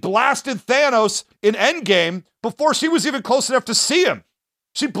 She blasted Thanos in Endgame before she was even close enough to see him.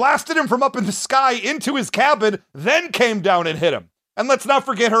 She blasted him from up in the sky into his cabin, then came down and hit him. And let's not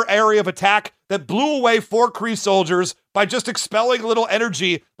forget her area of attack that blew away 4 Kree soldiers by just expelling a little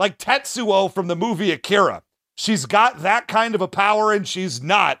energy like Tetsuo from the movie Akira. She's got that kind of a power, and she's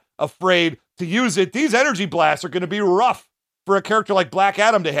not afraid to use it. These energy blasts are going to be rough for a character like Black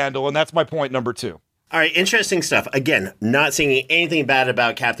Adam to handle, and that's my point number 2. All right, interesting stuff. Again, not saying anything bad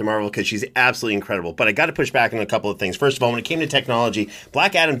about Captain Marvel because she's absolutely incredible, but I got to push back on a couple of things. First of all, when it came to technology,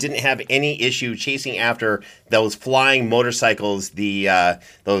 Black Adam didn't have any issue chasing after those flying motorcycles,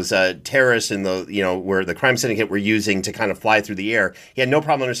 those terrorists and where the crime syndicate were using to kind of fly through the air. He had no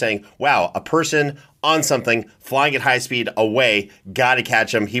problem understanding, wow, a person on something, flying at high speed away, gotta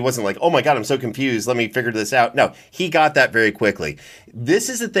catch him. He wasn't like, oh my God, I'm so confused, let me figure this out. No, he got that very quickly. This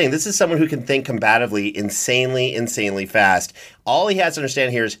is the thing. This is someone who can think combatively, insanely fast. All he has to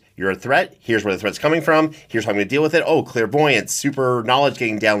understand here is, you're a threat, here's where the threat's coming from, here's how I'm going to deal with it. Oh, clairvoyance, super knowledge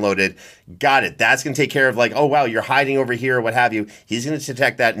getting downloaded. Got it. That's going to take care of oh, wow, you're hiding over here or what have you. He's going to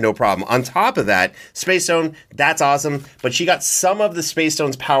detect that, no problem. On top of that, Space Stone, that's awesome, but she got some of the Space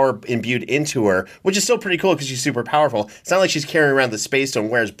Stone's power imbued into her, which is still pretty cool because she's super powerful. It's not like she's carrying around the Space Stone,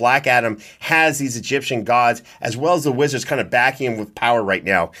 whereas Black Adam has these Egyptian gods as well as the wizards kind of backing him with power right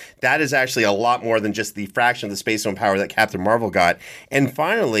now. That is actually a lot more than just the fraction of the Space Stone power that Captain Marvel got. And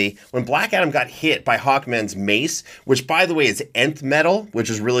finally, when Black Adam got hit by Hawkman's mace, which by the way is nth metal, which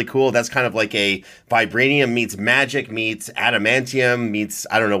is really cool. That's kind of like a vibranium meets magic meets adamantium meets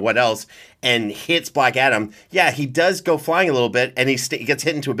I don't know what else, and hits Black Adam. Yeah, he does go flying a little bit, and he gets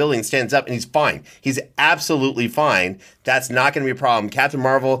hit into a building and stands up, and he's fine. He's absolutely fine. That's not going to be a problem. Captain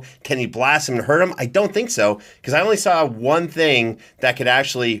Marvel, can he blast him and hurt him? I don't think so, because I only saw one thing that could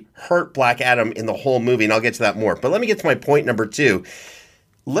actually hurt Black Adam in the whole movie, and I'll get to that more. But let me get to my point number 2.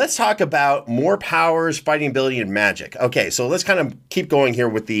 Let's talk about more powers, fighting ability, and magic. Okay, so let's kind of keep going here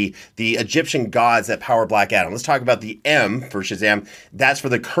with the Egyptian gods that power Black Adam. Let's talk about the M for Shazam. That's for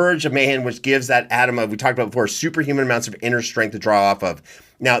the courage of Mayhem, which gives that Adam, we talked about before, superhuman amounts of inner strength to draw off of.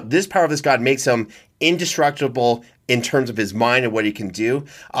 Now, this power of this god makes him indestructible in terms of his mind and what he can do.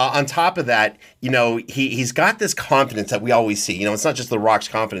 On top of that, he's got this confidence that we always see. It's not just The Rock's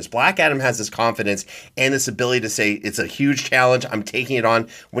confidence. Black Adam has this confidence and this ability to say, it's a huge challenge, I'm taking it on.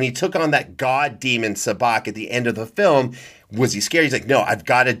 When he took on that god demon Sabbac at the end of the film, was he scared? He's like, no, I've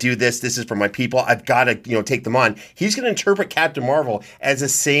got to do this. This is for my people. I've got to, take them on. He's going to interpret Captain Marvel as the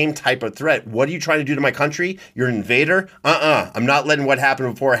same type of threat. What are you trying to do to my country? You're an invader? I'm not letting what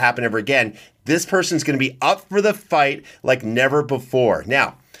happened before happen ever again. This person's going to be up for the fight like never before.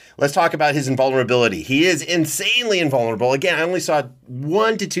 Now, let's talk about his invulnerability. He is insanely invulnerable. Again, I only saw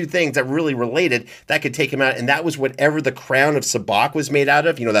 1 to 2 things that really related that could take him out, and that was whatever the crown of Sabbac was made out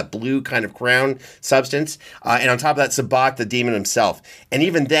of, that blue kind of crown substance. And on top of that, Sabbac, the demon himself. And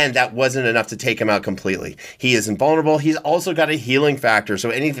even then, that wasn't enough to take him out completely. He is invulnerable. He's also got a healing factor. So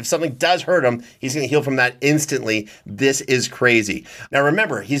if something does hurt him, he's going to heal from that instantly. This is crazy. Now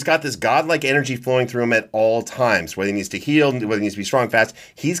remember, he's got this godlike energy flowing through him at all times, whether he needs to heal, whether he needs to be strong, fast.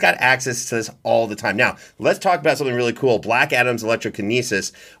 He's got access to this all the time. Now, let's talk about something really cool. Black Adam's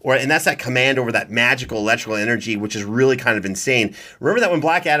electrokinesis, and that's that command over that magical electrical energy, which is really kind of insane. Remember that when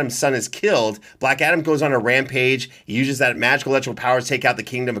Black Adam's son is killed, Black Adam goes on a rampage. He uses that magical electrical power to take out the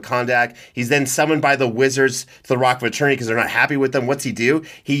kingdom of Kondak. He's then summoned by the wizards to the Rock of Eternity because they're not happy with them. What's he do?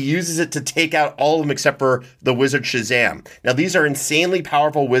 He uses it to take out all of them except for the wizard Shazam. Now, these are insanely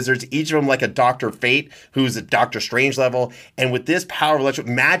powerful wizards, each of them like a Dr. Fate, who's a Doctor Strange level. And with this power of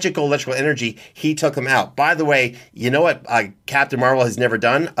magical electrical energy, he took them out. By the way, you know what Captain Marvel has never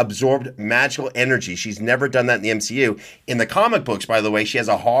done? Absorbed magical energy. She's never done that in the MCU. In the comic books, by the way, she has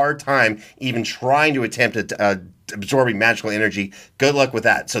a hard time even trying to attempt to absorbing magical energy. Good luck with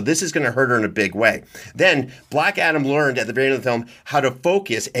that. So this is going to hurt her in a big way. Then Black Adam learned at the very end of the film how to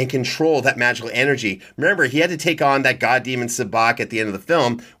focus and control that magical energy. Remember, he had to take on that god demon Sabbac at the end of the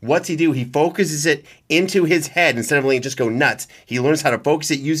film. What's he do? He focuses it into his head instead of letting it just go nuts. He learns how to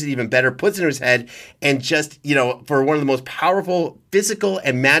focus it, use it even better, puts it in his head, and just, for one of the most powerful physical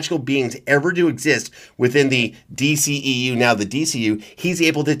and magical beings ever to exist within the DCEU, now the DCU, he's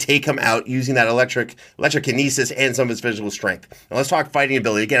able to take him out using that electrokinesis and some of his physical strength. Now let's talk fighting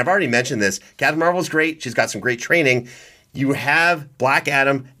ability. Again, I've already mentioned this. Captain Marvel's great. She's got some great training. You have Black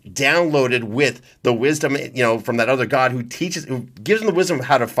Adam downloaded with the wisdom, from that other god who gives him the wisdom of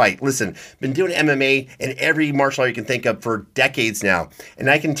how to fight. Listen, been doing MMA and every martial art you can think of for decades now. And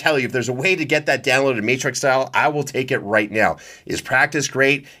I can tell you, if there's a way to get that downloaded Matrix style, I will take it right now. Is practice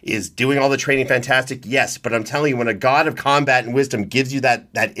great? Is doing all the training fantastic? Yes. But I'm telling you, when a god of combat and wisdom gives you that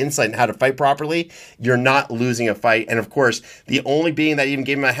insight in how to fight properly, you're not losing a fight. And of course, the only being that even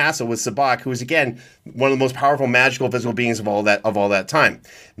gave him a hassle was Sabbac, who is, again, one of the most powerful magical physical beings of all that time.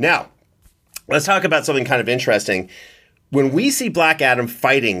 Now, let's talk about something kind of interesting. When we see Black Adam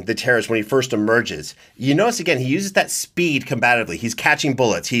fighting the terrorist when he first emerges, you notice again, he uses that speed combatively. He's catching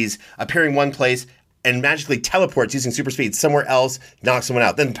bullets. He's appearing one place and magically teleports using super speed somewhere else, knocks someone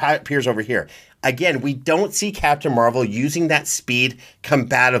out, then appears over here. Again, we don't see Captain Marvel using that speed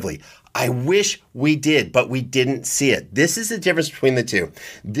combatively. I wish we did, but we didn't see it. This is the difference between the two.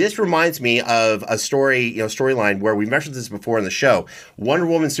 This reminds me of a storyline where we mentioned this before in the show. Wonder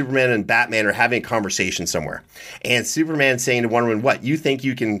Woman, Superman, and Batman are having a conversation somewhere. And Superman's saying to Wonder Woman, what, you think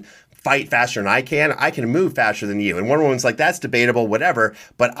you can fight faster than I can? I can move faster than you. And Wonder Woman's like, that's debatable, whatever,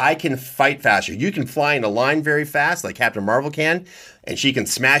 but I can fight faster. You can fly in a line very fast like Captain Marvel can, and she can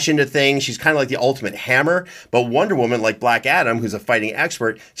smash into things. She's kind of like the ultimate hammer. But Wonder Woman, like Black Adam, who's a fighting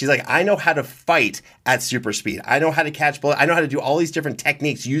expert, she's like, I know how to fight at super speed. I know how to catch bullets. I know how to do all these different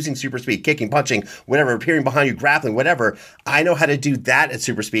techniques using super speed, kicking, punching, whatever, appearing behind you, grappling, whatever. I know how to do that at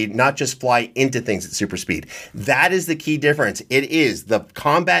super speed, not just fly into things at super speed. That is the key difference. It is the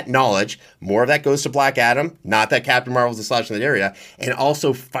combat knowledge. More of that goes to Black Adam, not that Captain Marvel's a slouch in that area, and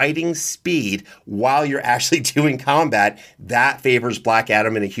also fighting speed while you're actually doing combat. That favors Black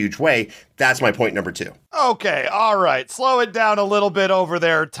Adam in a huge way. That's my point number 2. Okay, all right. Slow it down a little bit over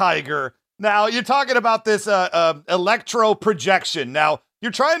there, Tiger. Now, you're talking about this electro projection. Now,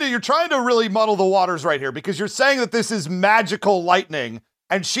 you're trying to really muddle the waters right here because you're saying that this is magical lightning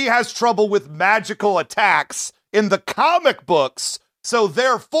and she has trouble with magical attacks in the comic books. So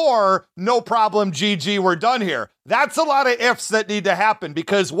therefore, no problem, GG, we're done here. That's a lot of ifs that need to happen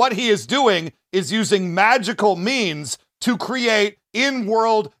because what he is doing is using magical means to create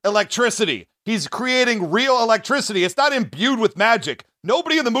in-world electricity. He's creating real electricity. It's not imbued with magic.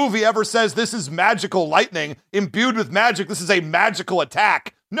 Nobody in the movie ever says this is magical lightning, imbued with magic, this is a magical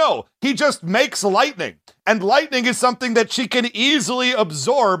attack. No, he just makes lightning. And lightning is something that she can easily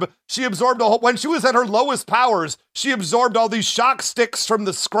absorb. She absorbed when she was at her lowest powers, she absorbed all these shock sticks from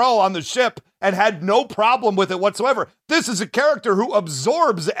the Skrull on the ship, and had no problem with it whatsoever. This is a character who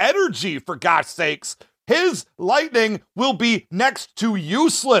absorbs energy, for God's sakes. His lightning will be next to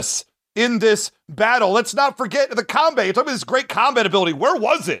useless in this battle. Let's not forget the combat. You're talking about this great combat ability. Where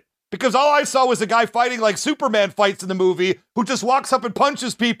was it? Because all I saw was a guy fighting like Superman fights in the movie who just walks up and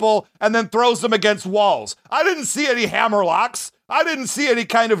punches people and then throws them against walls. I didn't see any hammer locks. I didn't see any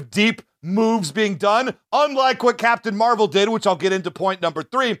kind of deep moves being done, unlike what Captain Marvel did, which I'll get into point number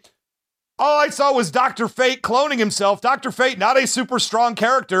 3. All I saw was Dr. Fate cloning himself. Dr. Fate, not a super strong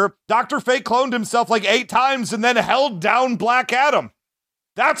character. Dr. Fate cloned himself like 8 times and then held down Black Adam.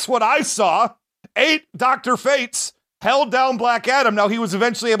 That's what I saw. 8 Dr. Fates held down Black Adam. Now, he was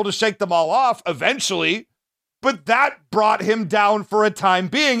eventually able to shake them all off, but that brought him down for a time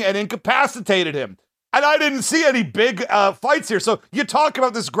being and incapacitated him. And I didn't see any big fights here. So you talk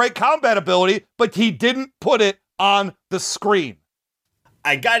about this great combat ability, but he didn't put it on the screen.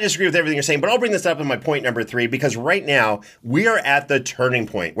 I gotta disagree with everything you're saying, but I'll bring this up in my point number 3, because right now we are at the turning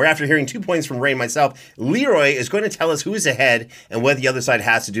point where, after hearing 2 points from Ray and myself, Leroy is going to tell us who is ahead and what the other side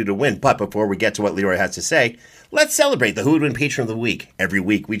has to do to win. But before we get to what Leroy has to say, let's celebrate the Who Would Win Patron of the Week. Every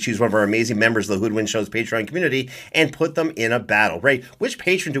week we choose one of our amazing members of the Who Would Win Show's Patreon community and put them in a battle. Ray, which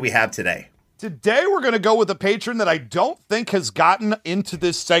patron do we have today? Today we're going to go with a patron that I don't think has gotten into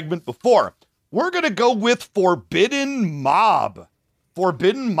this segment before. We're going to go with Forbidden Mob.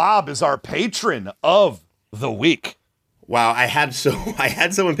 Forbidden Mob is our patron of the week. Wow, I had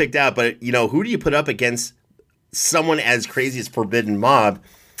someone picked out, but who do you put up against someone as crazy as Forbidden Mob?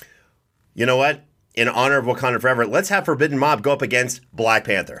 You know what? In honor of Wakanda Forever, let's have Forbidden Mob go up against Black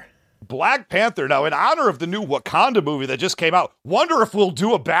Panther. Black Panther. Now, in honor of the new Wakanda movie that just came out, wonder if we'll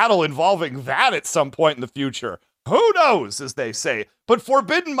do a battle involving that at some point in the future. Who knows, as they say. But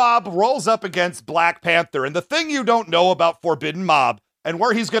Forbidden Mob rolls up against Black Panther. And the thing you don't know about Forbidden Mob, and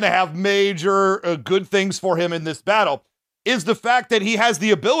where he's going to have major good things for him in this battle, is the fact that he has the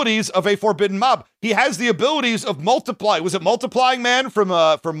abilities of a Forbidden Mob. He has the abilities of multiply. Was it Multiplying Man from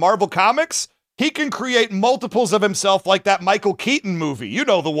Marvel Comics? He can create multiples of himself like that Michael Keaton movie. You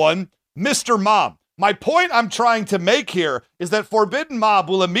know the one, Mr. Mob. My point I'm trying to make here is that Forbidden Mob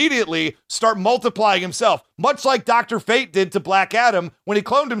will immediately start multiplying himself, much like Dr. Fate did to Black Adam when he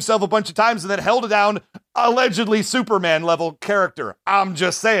cloned himself a bunch of times and then held down allegedly Superman level character. I'm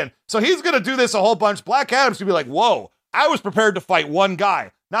just saying. So he's going to do this a whole bunch. Black Adam's going to be like, whoa, I was prepared to fight one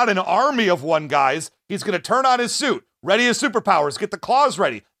guy, not an army of one guys. He's going to turn on his suit, ready his superpowers, get the claws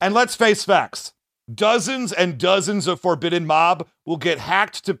ready. And let's face facts. Dozens and dozens of Forbidden Mob will get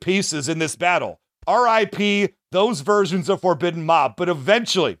hacked to pieces in this battle. R.I.P. those versions of Forbidden Mob. But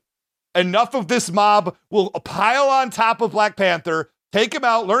eventually, enough of this mob will pile on top of Black Panther, take him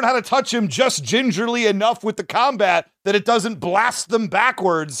out, learn how to touch him just gingerly enough with the combat that it doesn't blast them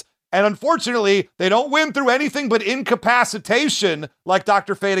backwards. And unfortunately, they don't win through anything but incapacitation like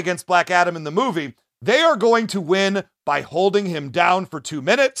Dr. Fate against Black Adam in the movie. They are going to win by holding him down for 2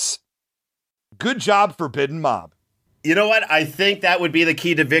 minutes. Good job, Forbidden Mob. You know what? I think that would be the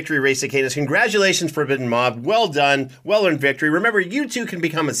key to victory, Ray Cicadas. Congratulations, Forbidden Mob. Well done. Well-earned victory. Remember, you too can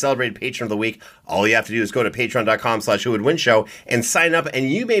become a celebrated patron of the week. All you have to do is go to patreon.com/whowouldwinshow and sign up, and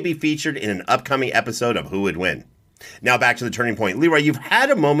you may be featured in an upcoming episode of Who Would Win. Now back to the turning point. Leroy, you've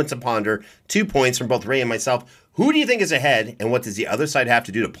had a moment to ponder. 2 points from both Ray and myself. Who do you think is ahead, and what does the other side have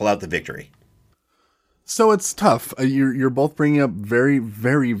to do to pull out the victory? So it's tough. You're both bringing up very,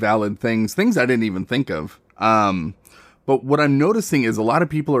 very valid things I didn't even think of. But what I'm noticing is a lot of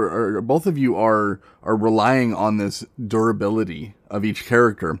people both of you are relying on this durability of each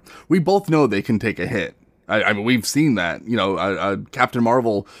character. We both know they can take a hit. I mean, we've seen that. Captain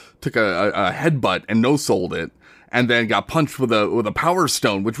Marvel took a headbutt and no-sold it, and then got punched with a power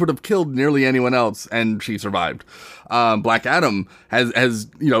stone, which would have killed nearly anyone else, and she survived. Black Adam has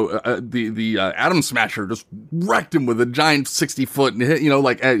the Atom Smasher just wrecked him with a giant 60-foot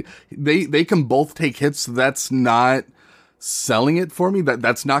hit. They can both take hits. So that's not selling it for me.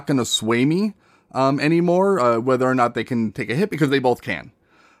 That's not going to sway me anymore. Whether or not they can take a hit, because they both can.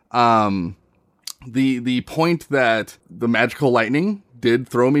 The point that the magical lightning did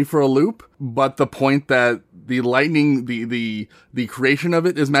throw me for a loop, but the point that the lightning, the creation of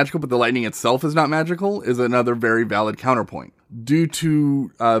it is magical, but the lightning itself is not magical, is another very valid counterpoint. Due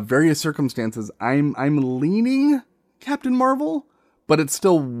to various circumstances, I'm leaning Captain Marvel, but it's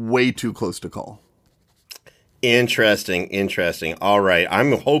still way too close to call. Interesting. All right.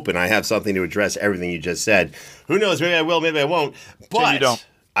 I'm hoping I have something to address everything you just said. Who knows? Maybe I will, maybe I won't. But you don't.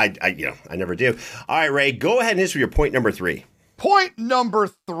 I never do. All right, Ray, go ahead and hit for your point number 3. Point number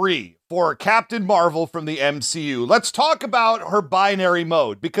 3. for Captain Marvel from the MCU. Let's talk about her binary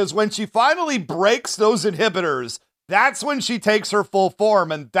mode, because when she finally breaks those inhibitors, that's when she takes her full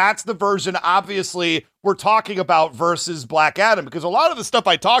form, and that's the version, obviously, we're talking about versus Black Adam, because a lot of the stuff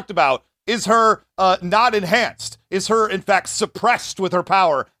I talked about is her not enhanced, is her, in fact, suppressed with her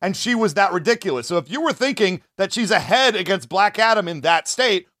power, and she was that ridiculous. So if you were thinking that she's ahead against Black Adam in that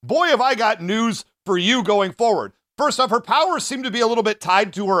state, boy, have I got news for you going forward. First off, her powers seem to be a little bit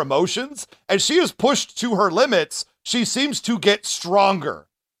tied to her emotions. As she is pushed to her limits, she seems to get stronger.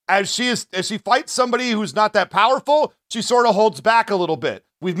 As she fights somebody who's not that powerful, she sort of holds back a little bit.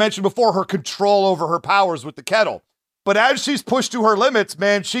 We've mentioned before her control over her powers with the kettle. But as she's pushed to her limits,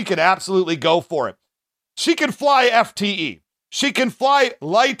 man, she can absolutely go for it. She can fly FTE. She can fly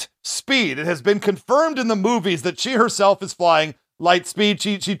light speed. It has been confirmed in the movies that she herself is flying light speed.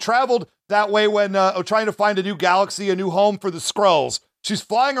 She traveled that way when trying to find a new galaxy, a new home for the Skrulls. She's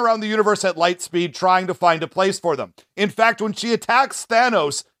flying around the universe at light speed, trying to find a place for them. In fact, when she attacks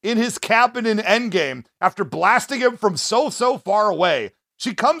Thanos in his cabin in Endgame, after blasting him from so far away,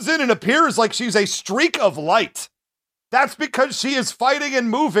 she comes in and appears like she's a streak of light. That's because she is fighting and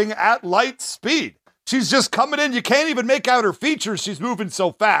moving at light speed. She's just coming in. You can't even make out her features. She's moving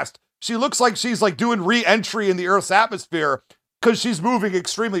so fast. She looks like she's like doing re-entry in the Earth's atmosphere because she's moving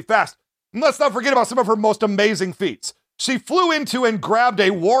extremely fast. And let's not forget about some of her most amazing feats. She flew into and grabbed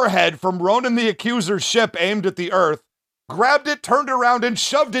a warhead from Ronan the Accuser's ship aimed at the Earth, grabbed it, turned around, and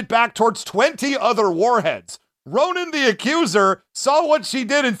shoved it back towards 20 other warheads. Ronan the Accuser saw what she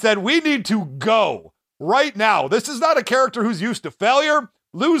did and said, "We need to go right now." This is not a character who's used to failure,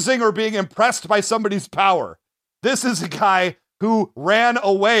 losing, or being impressed by somebody's power. This is a guy who ran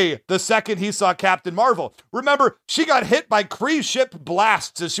away the second he saw Captain Marvel. Remember, she got hit by Kree ship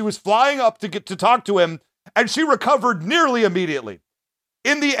blasts as she was flying up to get to talk to him, and she recovered nearly immediately.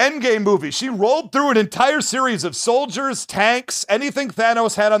 In the Endgame movie, she rolled through an entire series of soldiers, tanks, anything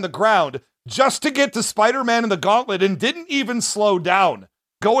Thanos had on the ground, just to get to Spider-Man and the Gauntlet, and didn't even slow down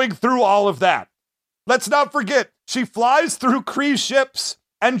going through all of that. Let's not forget, she flies through Kree ships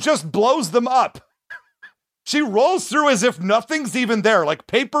and just blows them up. She rolls through as if nothing's even there, like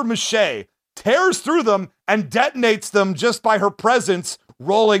paper mache, tears through them and detonates them just by her presence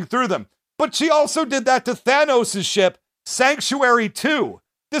rolling through them. But she also did that to Thanos' ship, Sanctuary 2.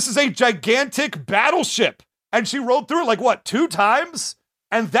 This is a gigantic battleship. And she rolled through it like, what, 2 times?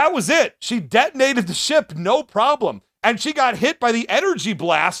 And that was it. She detonated the ship, no problem. And she got hit by the energy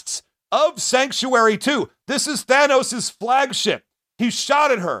blasts of Sanctuary 2. This is Thanos' flagship. He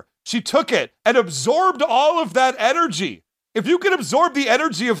shot at her. She took it and absorbed all of that energy. If you can absorb the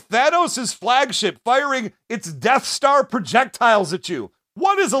energy of Thanos' flagship firing its Death Star projectiles at you,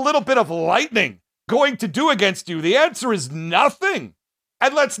 what is a little bit of lightning going to do against you? The answer is nothing.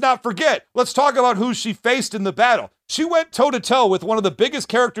 And let's not forget, let's talk about who she faced in the battle. She went toe-to-toe with one of the biggest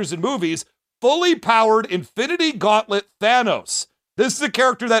characters in movies, fully powered Infinity Gauntlet Thanos. This is a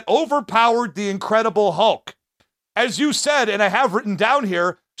character that overpowered the Incredible Hulk. As you said, and I have written down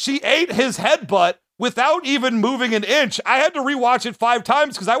here, she ate his headbutt without even moving an inch. I had to rewatch it 5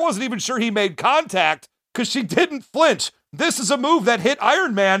 times because I wasn't even sure he made contact because she didn't flinch. This is a move that hit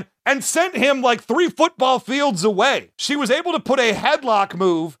Iron Man and sent him like 3 football fields away. She was able to put a headlock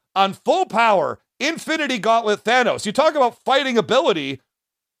move on full power Infinity Gauntlet Thanos. You talk about fighting ability.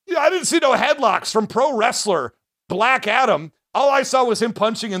 I didn't see no headlocks from pro wrestler Black Adam. All I saw was him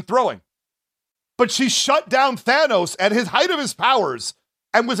punching and throwing. But she shut down Thanos at his height of his powers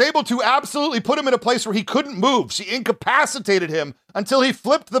and was able to absolutely put him in a place where he couldn't move. She incapacitated him until he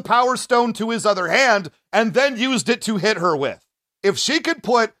flipped the Power Stone to his other hand and then used it to hit her with. If she could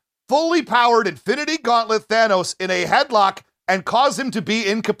put fully powered Infinity Gauntlet Thanos in a headlock and cause him to be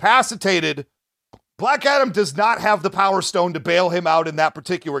incapacitated, Black Adam does not have the Power Stone to bail him out in that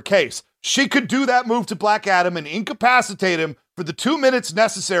particular case. She could do that move to Black Adam and incapacitate him for the 2 minutes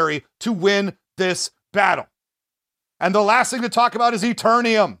necessary to win this battle. And the last thing to talk about is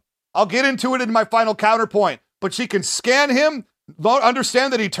Eternium. I'll get into it in my final counterpoint, but she can scan him,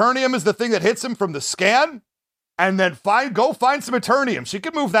 understand that Eternium is the thing that hits him from the scan, and then go find some Eternium. She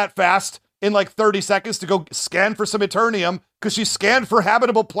can move that fast in like 30 seconds to go scan for some Eternium because she scanned for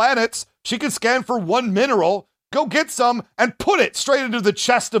habitable planets. She can scan for 1 mineral, go get some, and put it straight into the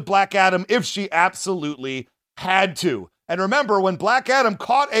chest of Black Adam if she absolutely had to. And remember, when Black Adam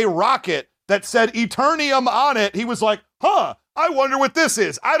caught a rocket that said Eternium on it, he was like, I wonder what this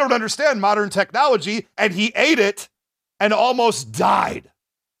is. I don't understand modern technology. And he ate it and almost died.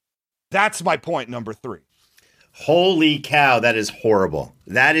 That's my point number 3. Holy cow, that is horrible.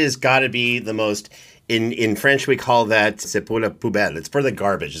 That has got to be the most In French, we call that c'est pour la poubelle. It's for the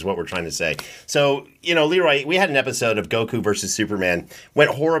garbage, is what we're trying to say. So, Leroy, we had an episode of Goku versus Superman.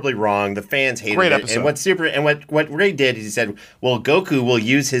 Went horribly wrong. The fans hated Great it. episode. And what Ray did is he said, well, Goku will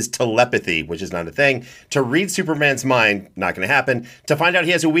use his telepathy, which is not a thing, to read Superman's mind. Not going to happen. To find out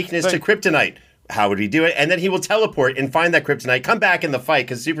he has a weakness to kryptonite. How would he do it? And then he will teleport and find that kryptonite, come back in the fight,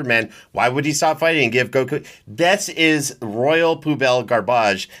 because Superman, why would he stop fighting and give Goku? This is royal poubelle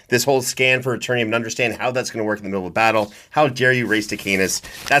garbage, this whole scan for Eternium, and understand how that's going to work in the middle of battle. How dare you, Race to Canis?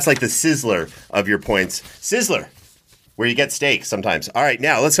 That's like the Sizzler of your points. Sizzler, where you get steak sometimes. All right,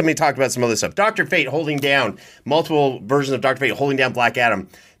 now let's talk about some other stuff. Dr. Fate holding down, multiple versions of Dr. Fate holding down Black Adam.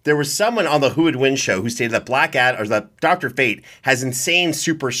 There was someone on the Who Would Win show who stated that that Dr. Fate has insane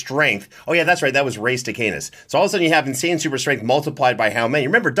super strength. Oh yeah, that's right. That was Race to Canis. So all of a sudden you have insane super strength multiplied by how many?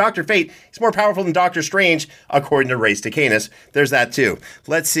 Remember, Dr. Fate is more powerful than Doctor Strange, according to Race to Canis. There's that too.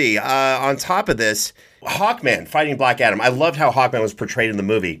 Let's see. On top of this, Hawkman fighting Black Adam. I loved how Hawkman was portrayed in the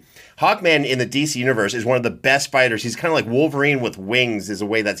movie. Hawkman in the DC universe is one of the best fighters. He's kind of like Wolverine with wings is a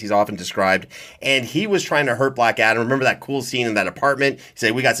way that he's often described. And he was trying to hurt Black Adam. Remember that cool scene in that apartment? He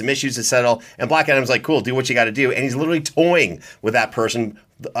said, we got some issues to settle. And Black Adam's like, cool, do what you got to do. And he's literally toying with that person,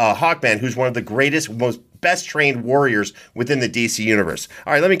 Hawkman, who's one of the greatest, most best trained warriors within the DC universe.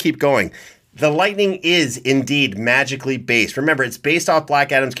 All right, let me keep going. The lightning is indeed magically based. Remember, it's based off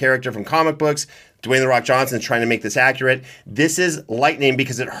Black Adam's character from comic books. Dwayne The Rock Johnson is trying to make this accurate. This is lightning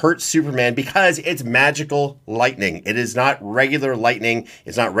because it hurts Superman because it's magical lightning. It is not regular lightning.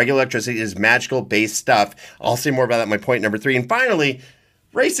 It's not regular electricity. It is magical based stuff. I'll say more about that in my point number 3. And finally,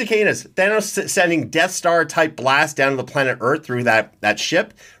 Race to Canis. Thanos sending Death Star type blast down to the planet Earth through that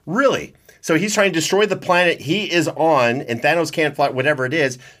ship. Really? So he's trying to destroy the planet he is on, and Thanos can't fly, whatever it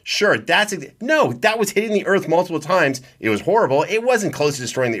is. Sure, that was hitting the Earth multiple times. It was horrible. It wasn't close to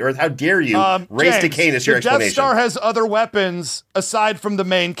destroying the Earth. How dare you Race to Canis your explanation? Death Star has other weapons aside from the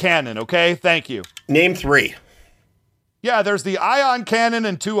main cannon, okay? Thank you. Name 3. Yeah, there's the ion cannon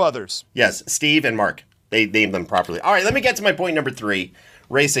and 2 others. Yes, Steve and Mark. They named them properly. All right, let me get to my point number 3,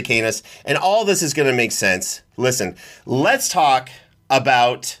 Race to Canis. And all this is going to make sense. Listen, let's talk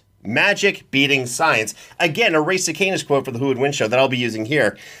about magic beating science. Again, a Race to Canis quote for the Who Would Win show that I'll be using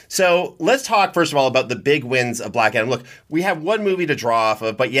here. So let's talk, first of all, about the big wins of Black Adam. Look, we have one movie to draw off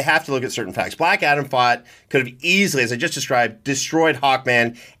of, but you have to look at certain facts. Black Adam could have easily, as I just described, destroyed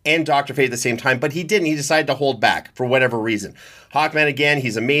Hawkman and Dr. Fate at the same time, but he didn't. He decided to hold back for whatever reason. Hawkman, again,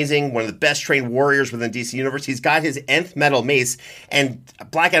 he's amazing, one of the best trained warriors within DC Universe. He's got his nth metal mace, and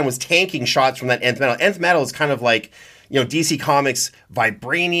Black Adam was tanking shots from that nth metal. Nth metal is kind of like, DC Comics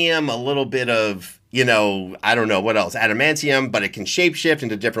vibranium, a little bit of, I don't know what else, adamantium, but it can shapeshift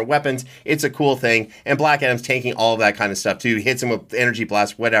into different weapons. It's a cool thing. And Black Adam's tanking all of that kind of stuff too. Hits him with energy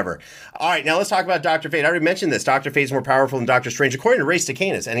blast, whatever. All right, now let's talk about Dr. Fate. I already mentioned this. Dr. Fate's more powerful than Doctor Strange, according to Race to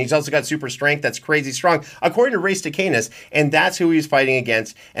Canis. And he's also got super strength that's crazy strong, according to Race to Canis. And that's who he's fighting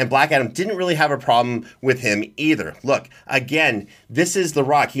against. And Black Adam didn't really have a problem with him either. Look, again, this is The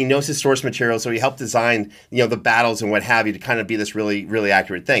Rock. He knows his source material, so he helped design, the battles and what have you to kind of be this really, really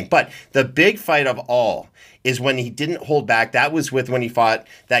accurate thing. But the big fight of all is when he didn't hold back. That was when he fought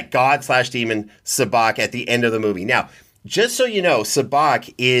that god/demon Sabbac at the end of the movie. Now, just so you know,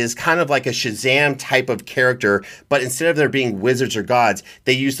 Sabbac is kind of like a Shazam type of character, but instead of there being wizards or gods,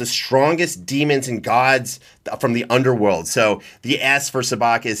 they use the strongest demons and gods from the underworld. So the S for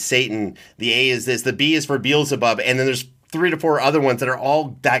Sabbac is Satan, the A is this, the B is for Beelzebub, and then there's 3 to 4 other ones that are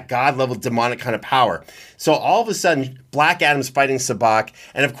all that god level demonic kind of power. So all of a sudden, Black Adam's fighting Sabbac,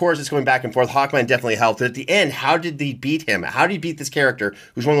 and of course it's going back and forth. Hawkman definitely helped. But at the end, how did they beat him? How did he beat this character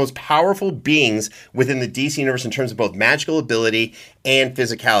who's one of the most powerful beings within the DC universe in terms of both magical ability and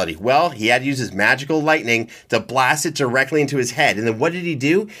physicality? Well, he had to use his magical lightning to blast it directly into his head. And then what did he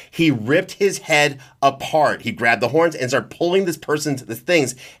do? He ripped his head apart. He grabbed the horns and started pulling this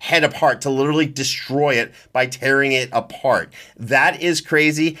thing's head apart to literally destroy it by tearing it apart. That is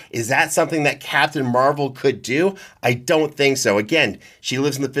crazy. Is that something that Captain Marvel could do? I don't think so. Again, she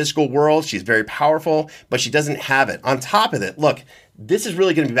lives in the physical world. She's very powerful, but she doesn't have it. On top of it, look, this is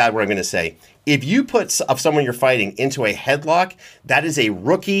really going to be bad what I'm going to say. If you put someone you're fighting into a headlock, that is a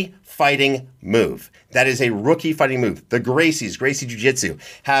rookie fighting move. That is a rookie fighting move. The Gracie Jiu-Jitsu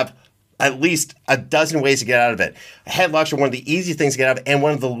have at least a dozen ways to get out of it. Headlocks are one of the easiest things to get out of and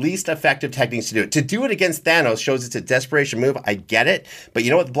one of the least effective techniques to do it. To do it against Thanos shows it's a desperation move. I get it. But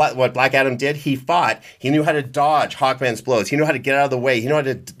you know what Black Adam did? He fought. He knew how to dodge Hawkman's blows. He knew how to get out of the way. He knew how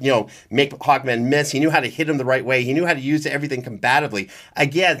to, make Hawkman miss. He knew how to hit him the right way. He knew how to use everything combatively.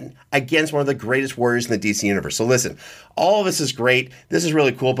 Again, against one of the greatest warriors in the DC universe. So listen, all of this is great. This is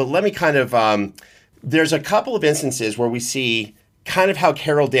really cool. But let me kind of there's a couple of instances where we see kind of how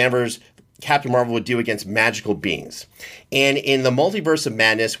Carol Danvers, Captain Marvel, would do against magical beings. And in the Multiverse of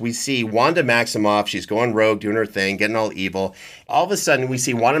Madness, we see Wanda Maximoff. She's going rogue, doing her thing, getting all evil. All of a sudden, we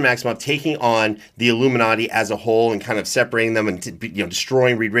see Wanda Maximoff taking on the Illuminati as a whole and kind of separating them and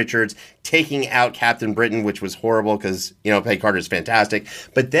destroying Reed Richards, taking out Captain Britain, which was horrible because, Peggy Carter is fantastic.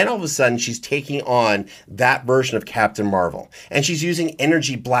 But then all of a sudden, she's taking on that version of Captain Marvel. And she's using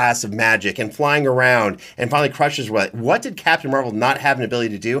energy blasts of magic and flying around and finally crushes what did Captain Marvel not have an ability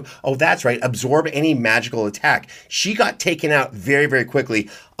to do? Oh, that's right, absorb any magical attack. She got taken out very, very quickly,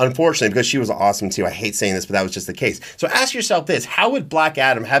 unfortunately, because she was awesome too. I hate saying this, but that was just the case. So ask yourself this: how would Black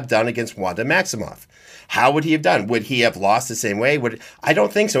Adam have done against Wanda Maximoff? How would he have done? Would he have lost the same way? I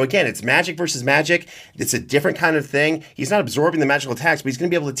don't think so. Again, it's magic versus magic. It's a different kind of thing. He's not absorbing the magical attacks, but he's going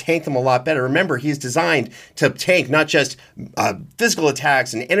to be able to tank them a lot better. Remember, he's designed to tank not just physical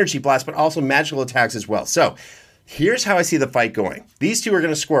attacks and energy blasts, but also magical attacks as well. So here's how I see the fight going. These two are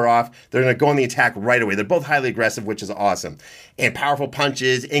going to square off. They're going to go on the attack right away. They're both highly aggressive, which is awesome. And powerful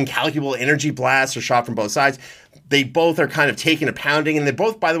punches, incalculable energy blasts are shot from both sides. They both are kind of taking a pounding, and they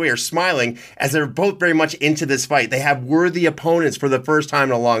both, by the way, are smiling as they're both very much into this fight. They have worthy opponents for the first time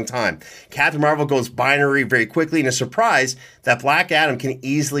in a long time. Captain Marvel goes binary very quickly in a surprise that Black Adam can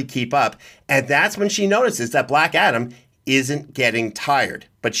easily keep up. And that's when she notices that Black Adam isn't getting tired,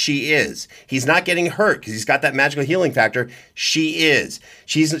 but she is. He's not getting hurt because he's got that magical healing factor. She is.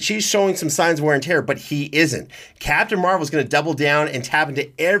 She's showing some signs of wear and tear, but he isn't. Captain Marvel's going to double down and tap into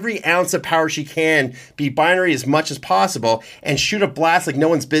every ounce of power she can, be binary as much as possible, and shoot a blast like no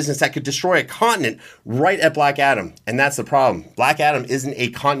one's business that could destroy a continent right at Black Adam. And that's the problem. Black Adam isn't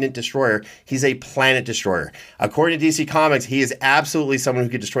a continent destroyer. He's a planet destroyer. According to DC Comics, he is absolutely someone who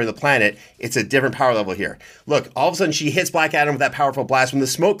could destroy the planet. It's a different power level here. Look, all of a sudden she hits Black Adam with that powerful blast. When the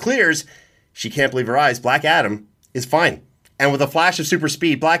smoke clears, she can't believe her eyes. Black Adam is fine. And with a flash of super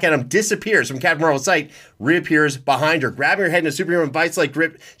speed, Black Adam disappears from Captain Marvel's sight, reappears behind her, grabbing her head in a superhero vice-like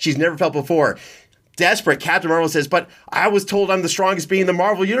grip she's never felt before. Desperate, Captain Marvel says, "But I was told I'm the strongest being in the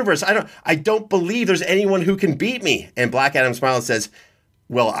Marvel Universe. I don't believe there's anyone who can beat me." And Black Adam smiles and says,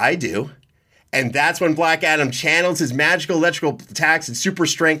 "Well, I do." And that's when Black Adam channels his magical electrical attacks and super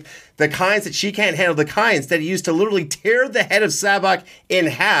strength, the kinds that she can't handle, the kinds that he used to literally tear the head of Sabbac in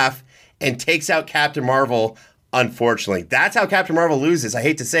half, and takes out Captain Marvel, unfortunately. That's how Captain Marvel loses. I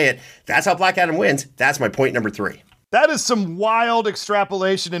hate to say it. That's how Black Adam wins. That's my point number 3. That is some wild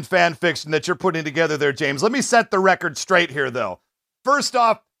extrapolation and fan fiction that you're putting together there, James. Let me set the record straight here, though. First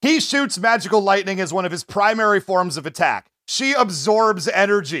off, he shoots magical lightning as one of his primary forms of attack. She absorbs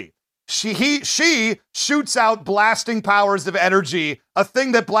energy. She shoots out blasting powers of energy, a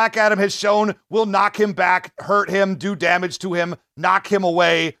thing that Black Adam has shown will knock him back, hurt him, do damage to him, knock him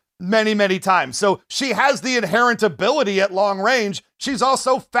away many, many times. So she has the inherent ability at long range. She's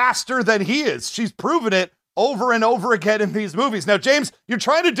also faster than he is. She's proven it over and over again in these movies. Now, James, you're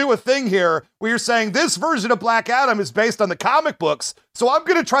trying to do a thing here where you're saying this version of Black Adam is based on the comic books. So I'm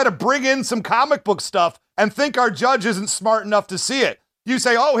going to try to bring in some comic book stuff and think our judge isn't smart enough to see it. You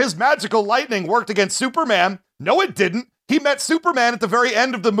say, oh, his magical lightning worked against Superman. No, it didn't. He met Superman at the very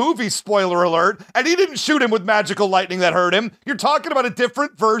end of the movie, spoiler alert, and he didn't shoot him with magical lightning that hurt him. You're talking about a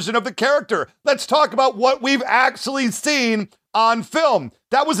different version of the character. Let's talk about what we've actually seen on film.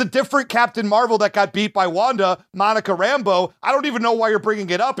 That was a different Captain Marvel that got beat by Wanda, Monica Rambeau. I don't even know why you're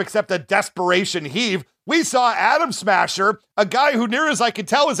bringing it up except a desperation heave. We saw Atom Smasher, a guy who, near as I can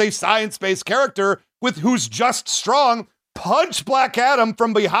tell, is a science-based character who's just strong, punch Black Adam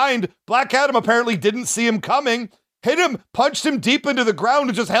from behind. Black Adam apparently didn't see him coming, hit him, punched him deep into the ground,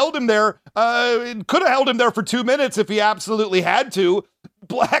 and just held him there. Could have held him there for 2 minutes if he absolutely had to.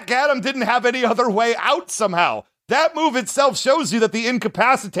 Black Adam didn't have any other way out somehow. That move itself shows you that the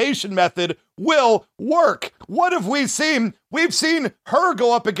incapacitation method will work. What have we seen? We've seen her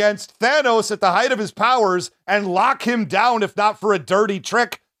go up against Thanos at the height of his powers and lock him down, if not for a dirty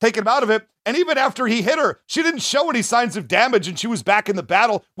trick, take him out of it. And even after he hit her, she didn't show any signs of damage and she was back in the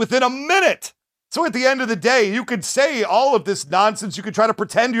battle within a minute. So at the end of the day, you could say all of this nonsense. You could try to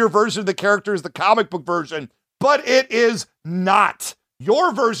pretend your version of the character is the comic book version, but it is not.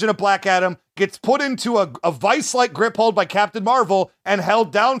 Your version of Black Adam gets put into a vice-like grip hold by Captain Marvel and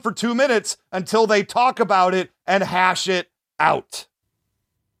held down for 2 minutes until they talk about it and hash it out.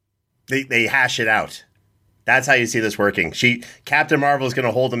 They hash it out. That's how you see this working. Captain Marvel is going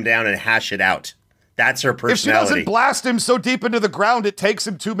to hold him down and hash it out. That's her personality. If she doesn't blast him so deep into the ground, it takes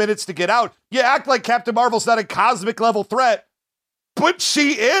him 2 minutes to get out. You act like Captain Marvel's not a cosmic level threat, but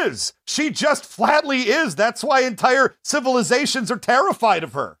she is. She just flatly is. That's why entire civilizations are terrified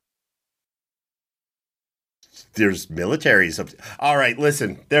of her. There's militaries. All right,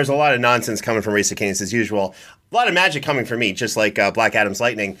 listen, there's a lot of nonsense coming from Race to Canis as usual. A lot of magic coming from me, just like Black Adam's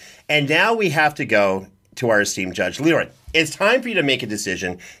lightning. And now we have to go to our esteemed judge. Leroy, it's time for you to make a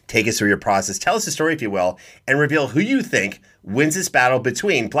decision. Take us through your process. Tell us the story, if you will, and reveal who you think wins this battle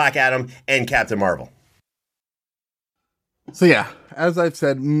between Black Adam and Captain Marvel. So yeah, as I've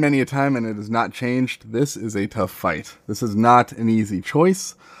said many a time, and it has not changed, this is a tough fight. This is not an easy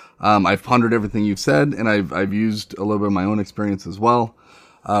choice. I've pondered everything you've said, and I've used a little bit of my own experience as well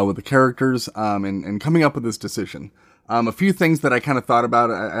with the characters and coming up with this decision. A few things that I kind of thought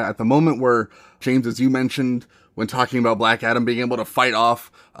about at the moment were, James, as you mentioned, when talking about Black Adam being able to fight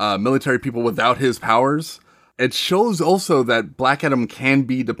off military people without his powers, it shows also that Black Adam can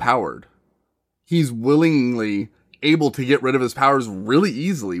be depowered. He's willingly able to get rid of his powers really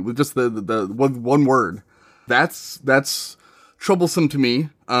easily with just the one word. That's troublesome to me,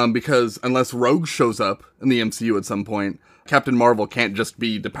 because unless Rogue shows up in the MCU at some point, Captain Marvel can't just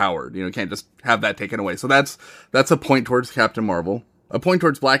be depowered, can't just have that taken away. So that's a point towards Captain Marvel. A point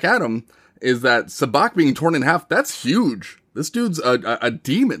towards Black Adam is that Sabbac being torn in half, that's huge. This dude's a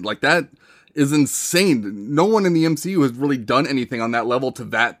demon. Like, that is insane. No one in the MCU has really done anything on that level to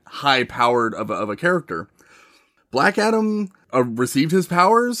that high-powered of a character. Black Adam received his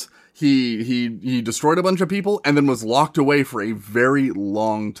powers. He destroyed a bunch of people and then was locked away for a very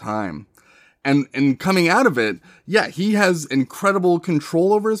long time. And coming out of it, yeah, he has incredible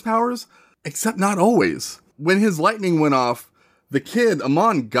control over his powers, except not always. When his lightning went off, the kid,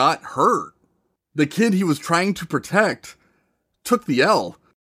 Amon, got hurt. The kid he was trying to protect took the L.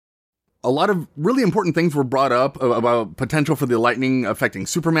 A lot of really important things were brought up about potential for the lightning affecting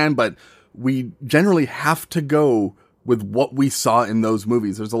Superman, but we generally have to go with what we saw in those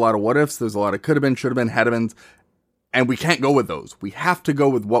movies. There's a lot of what ifs, there's a lot of could have been, should have been, had have been, and we can't go with those. We have to go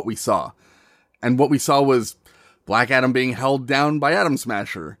with what we saw. And what we saw was Black Adam being held down by Atom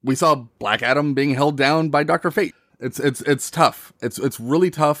Smasher. We saw Black Adam being held down by Dr. Fate. It's tough. It's really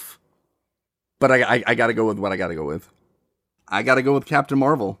tough. But I gotta go with what I gotta go with. I gotta go with Captain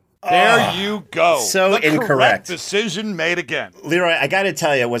Marvel. There you go. So the incorrect. Correct decision made again. Leroy, I got to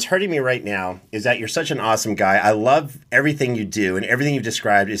tell you, what's hurting me right now is that you're such an awesome guy. I love everything you do, and everything you've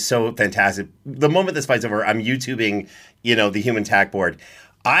described is so fantastic. The moment this fight's over, I'm YouTubing, the Human Tack Board.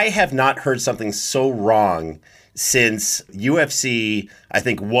 I have not heard something so wrong since UFC, I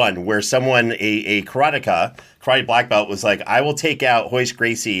think, 1, where someone, a karate black belt, was like, I will take out Hoist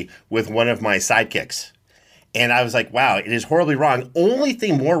Gracie with one of my sidekicks. And I was like, wow, it is horribly wrong. Only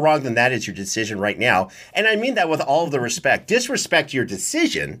thing more wrong than that is your decision right now. And I mean that with all of the respect. Disrespect your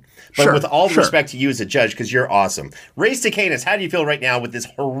decision, but with all the respect to you as a judge, because you're awesome. Race to Canis, how do you feel right now with this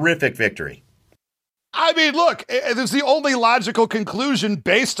horrific victory? I mean, look, there's the only logical conclusion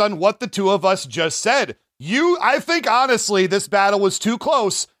based on what the two of us just said. I think, honestly, this battle was too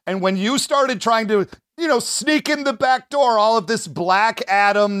close. And when you started trying to, sneak in the back door all of this Black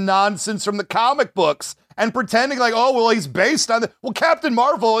Adam nonsense from the comic books and pretending like, oh, well, he's based on Captain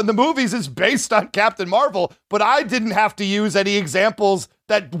Marvel in the movies is based on Captain Marvel, but I didn't have to use any examples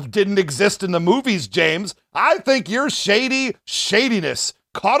that didn't exist in the movies, James. I think your shadiness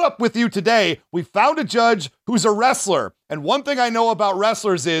caught up with you today. We found a judge who's a wrestler. And one thing I know about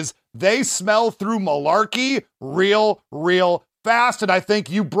wrestlers is they smell through malarkey real fast. And I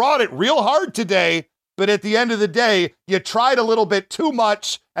think you brought it real hard today. But at the end of the day, you tried a little bit too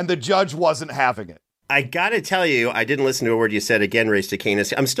much and the judge wasn't having it. I got to tell you, I didn't listen to a word you said again, Race to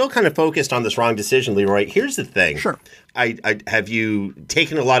Canis. I'm still kind of focused on this wrong decision, Leroy. Here's the thing. Sure. I have you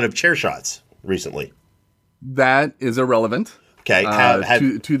taken a lot of chair shots recently? That is irrelevant. Okay.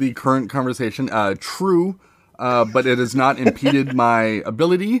 To the current conversation. True, but it has not impeded my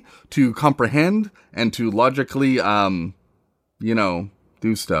ability to comprehend and to logically,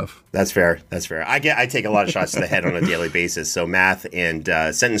 do stuff. That's fair. I take a lot of shots to the head on a daily basis, so math and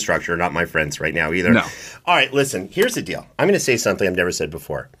sentence structure are not my friends right now either. No. All right, listen, here's the deal. I'm going to say something I've never said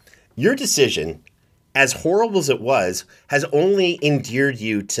before. Your decision, as horrible as it was, has only endeared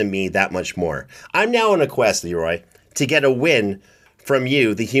you to me that much more. I'm now on a quest, Leroy, to get a win from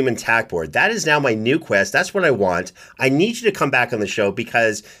you, the Human Tack Board. That is now my new quest. That's what I want. I need you to come back on the show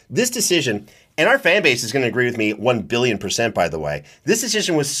because this decision, and our fan base is going to agree with me 1 billion%, by the way. This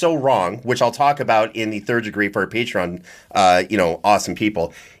decision was so wrong, which I'll talk about in the third degree for our Patreon, awesome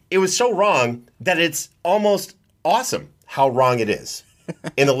people. It was so wrong that it's almost awesome how wrong it is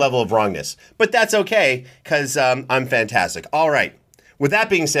in the level of wrongness. But that's okay because I'm fantastic. All right. With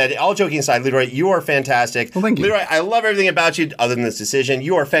that being said, all joking aside, Leroy, you are fantastic. Well, thank you. Leroy, I love everything about you other than this decision.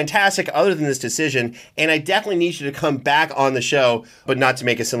 You are fantastic other than this decision, and I definitely need you to come back on the show, but not to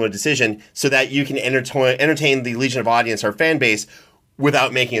make a similar decision, so that you can entertain the Legion of Audience, our fan base,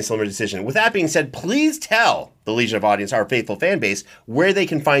 without making a similar decision. With that being said, please tell the Legion of Audience, our faithful fan base, where they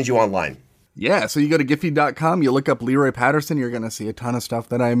can find you online. Yeah, so you go to Giphy.com, you look up Leroy Patterson, you're going to see a ton of stuff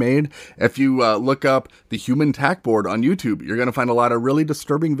that I made. If you look up the Human Tack Board on YouTube, you're going to find a lot of really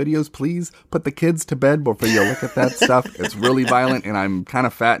disturbing videos. Please put the kids to bed before you look at that stuff. It's really violent, and I'm kind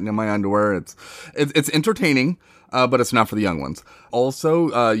of fat and in my underwear. It's entertaining, but it's not for the young ones.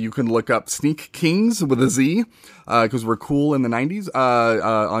 Also, you can look up Sneak Kings with a Z, because we're cool in the 90s,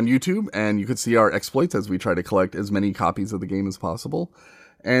 on YouTube, and you could see our exploits as we try to collect as many copies of the game as possible.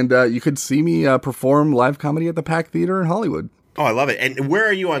 And you could see me perform live comedy at the Pack Theater in Hollywood. Oh, I love it. And where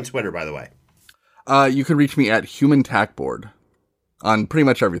are you on Twitter, by the way? You can reach me at Human Tack Board on pretty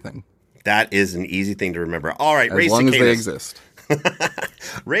much everything. That is an easy thing to remember. All right, as long as they exist.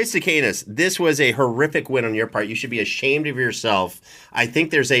 Ray Cicanis, this was a horrific win on your part. You should be ashamed of yourself. I think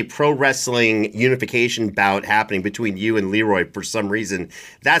there's a pro wrestling unification bout happening between you and Leroy for some reason.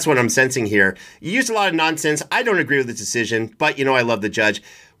 That's what I'm sensing here. You used a lot of nonsense. I don't agree with the decision, but I love the judge.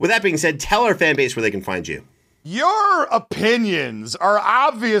 With that being said, tell our fan base where they can find you. Your opinions are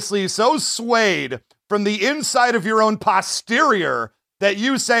obviously so swayed from the inside of your own posterior that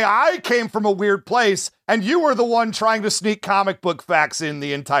you say I came from a weird place and you were the one trying to sneak comic book facts in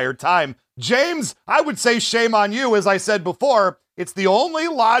the entire time. James, I would say shame on you. As I said before, it's the only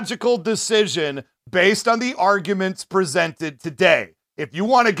logical decision based on the arguments presented today. If you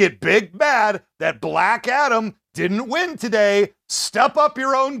want to get big mad that Black Adam didn't win today, step up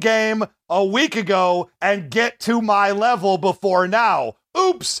your own game a week ago and get to my level before now.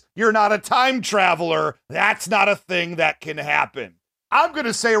 Oops, you're not a time traveler. That's not a thing that can happen. I'm going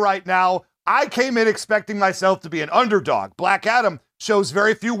to say right now, I came in expecting myself to be an underdog. Black Adam shows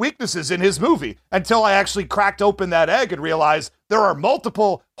very few weaknesses in his movie until I actually cracked open that egg and realized there are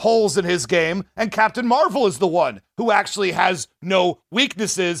multiple holes in his game, and Captain Marvel is the one who actually has no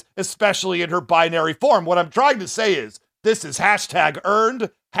weaknesses, especially in her binary form. What I'm trying to say is this is hashtag earned,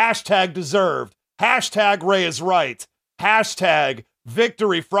 hashtag deserved, hashtag Ray is right, hashtag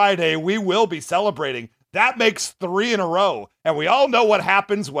Victory Friday. We will be celebrating. That makes 3 in a row. And we all know what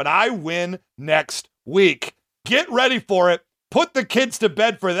happens when I win next week. Get ready for it. Put the kids to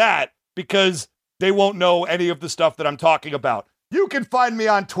bed for that because they won't know any of the stuff that I'm talking about. You can find me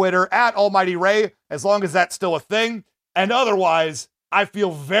on Twitter at Almighty Ray, as long as that's still a thing. And otherwise, I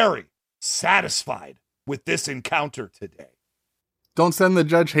feel very satisfied with this encounter today. Don't send the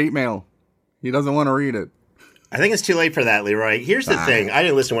judge hate mail. He doesn't want to read it. I think it's too late for that, Leroy. Here's the thing. I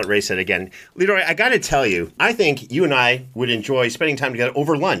didn't listen to what Ray said again. Leroy, I got to tell you, I think you and I would enjoy spending time together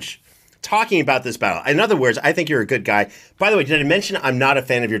over lunch talking about this battle. In other words, I think you're a good guy. By the way, did I mention I'm not a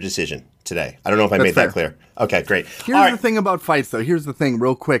fan of your decision today? I don't know if I made that clear. Okay, great. Here's the thing about fights, though. Here's the thing,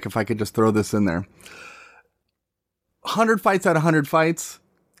 real quick, if I could just throw this in there. 100 fights out of 100 fights,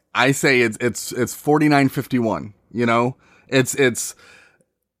 I say it's 49-51, It's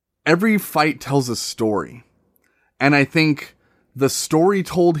every fight tells a story. And I think the story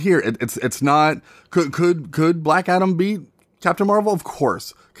told here, it's not, could Black Adam beat Captain Marvel? Of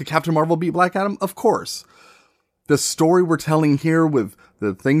course. Could Captain Marvel beat Black Adam? Of course. The story we're telling here with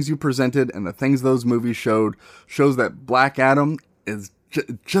the things you presented and the things those movies shows that Black Adam is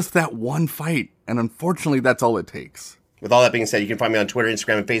just that one fight. And unfortunately, that's all it takes. With all that being said, you can find me on Twitter,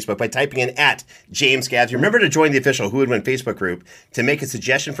 Instagram, and Facebook by typing in at James Gadsby. Remember to join the official Who Would Win Facebook group to make a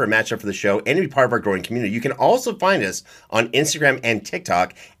suggestion for a matchup for the show and to be part of our growing community. You can also find us on Instagram and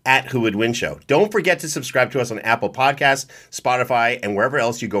TikTok at Who Would Win Show. Don't forget to subscribe to us on Apple Podcasts, Spotify, and wherever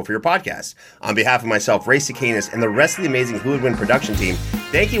else you go for your podcasts. On behalf of myself, Ray Cicanis, and the rest of the amazing Who Would Win production team,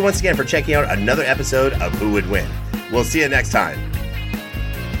 thank you once again for checking out another episode of Who Would Win. We'll see you next time.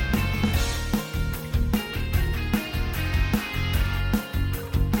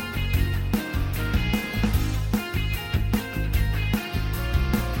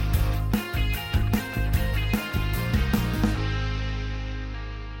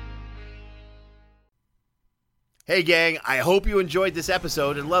 Hey gang, I hope you enjoyed this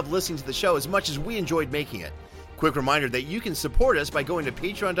episode and loved listening to the show as much as we enjoyed making it. Quick reminder that you can support us by going to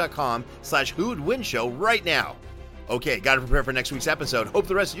patreon.com/whowouldwinshow right now. Okay, gotta prepare for next week's episode. Hope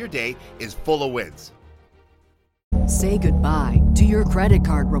the rest of your day is full of wins. Say goodbye to your credit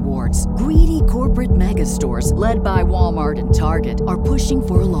card rewards. Greedy corporate mega stores, led by Walmart and Target, are pushing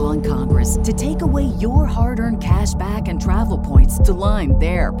for a law in Congress to take away your hard-earned cash back and travel points to line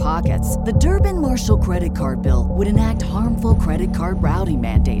their pockets. The Durbin-Marshall credit card bill would enact harmful credit card routing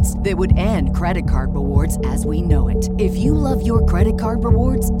mandates that would end credit card rewards as we know it. If you love your credit card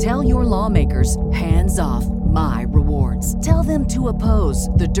rewards, tell your lawmakers, hands off my rewards. Tell them to oppose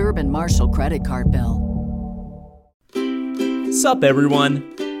the Durbin-Marshall credit card bill. Sup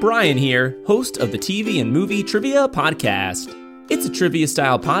everyone, Brian here, host of the TV and Movie Trivia Podcast. It's a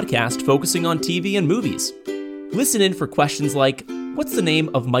trivia-style podcast focusing on TV and movies. Listen in for questions like, what's the name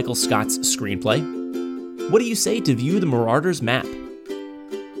of Michael Scott's screenplay? What do you say to view the Marauders map?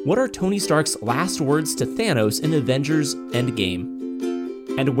 What are Tony Stark's last words to Thanos in Avengers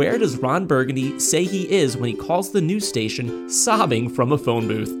Endgame? And where does Ron Burgundy say he is when he calls the news station sobbing from a phone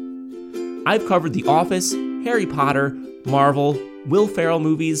booth? I've covered The Office, Harry Potter, Marvel, Will Ferrell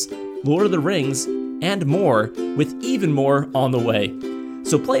movies, Lord of the Rings, and more, with even more on the way.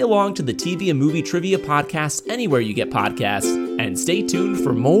 So play along to the TV and Movie Trivia Podcast anywhere you get podcasts, and stay tuned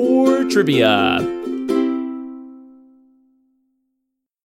for more trivia.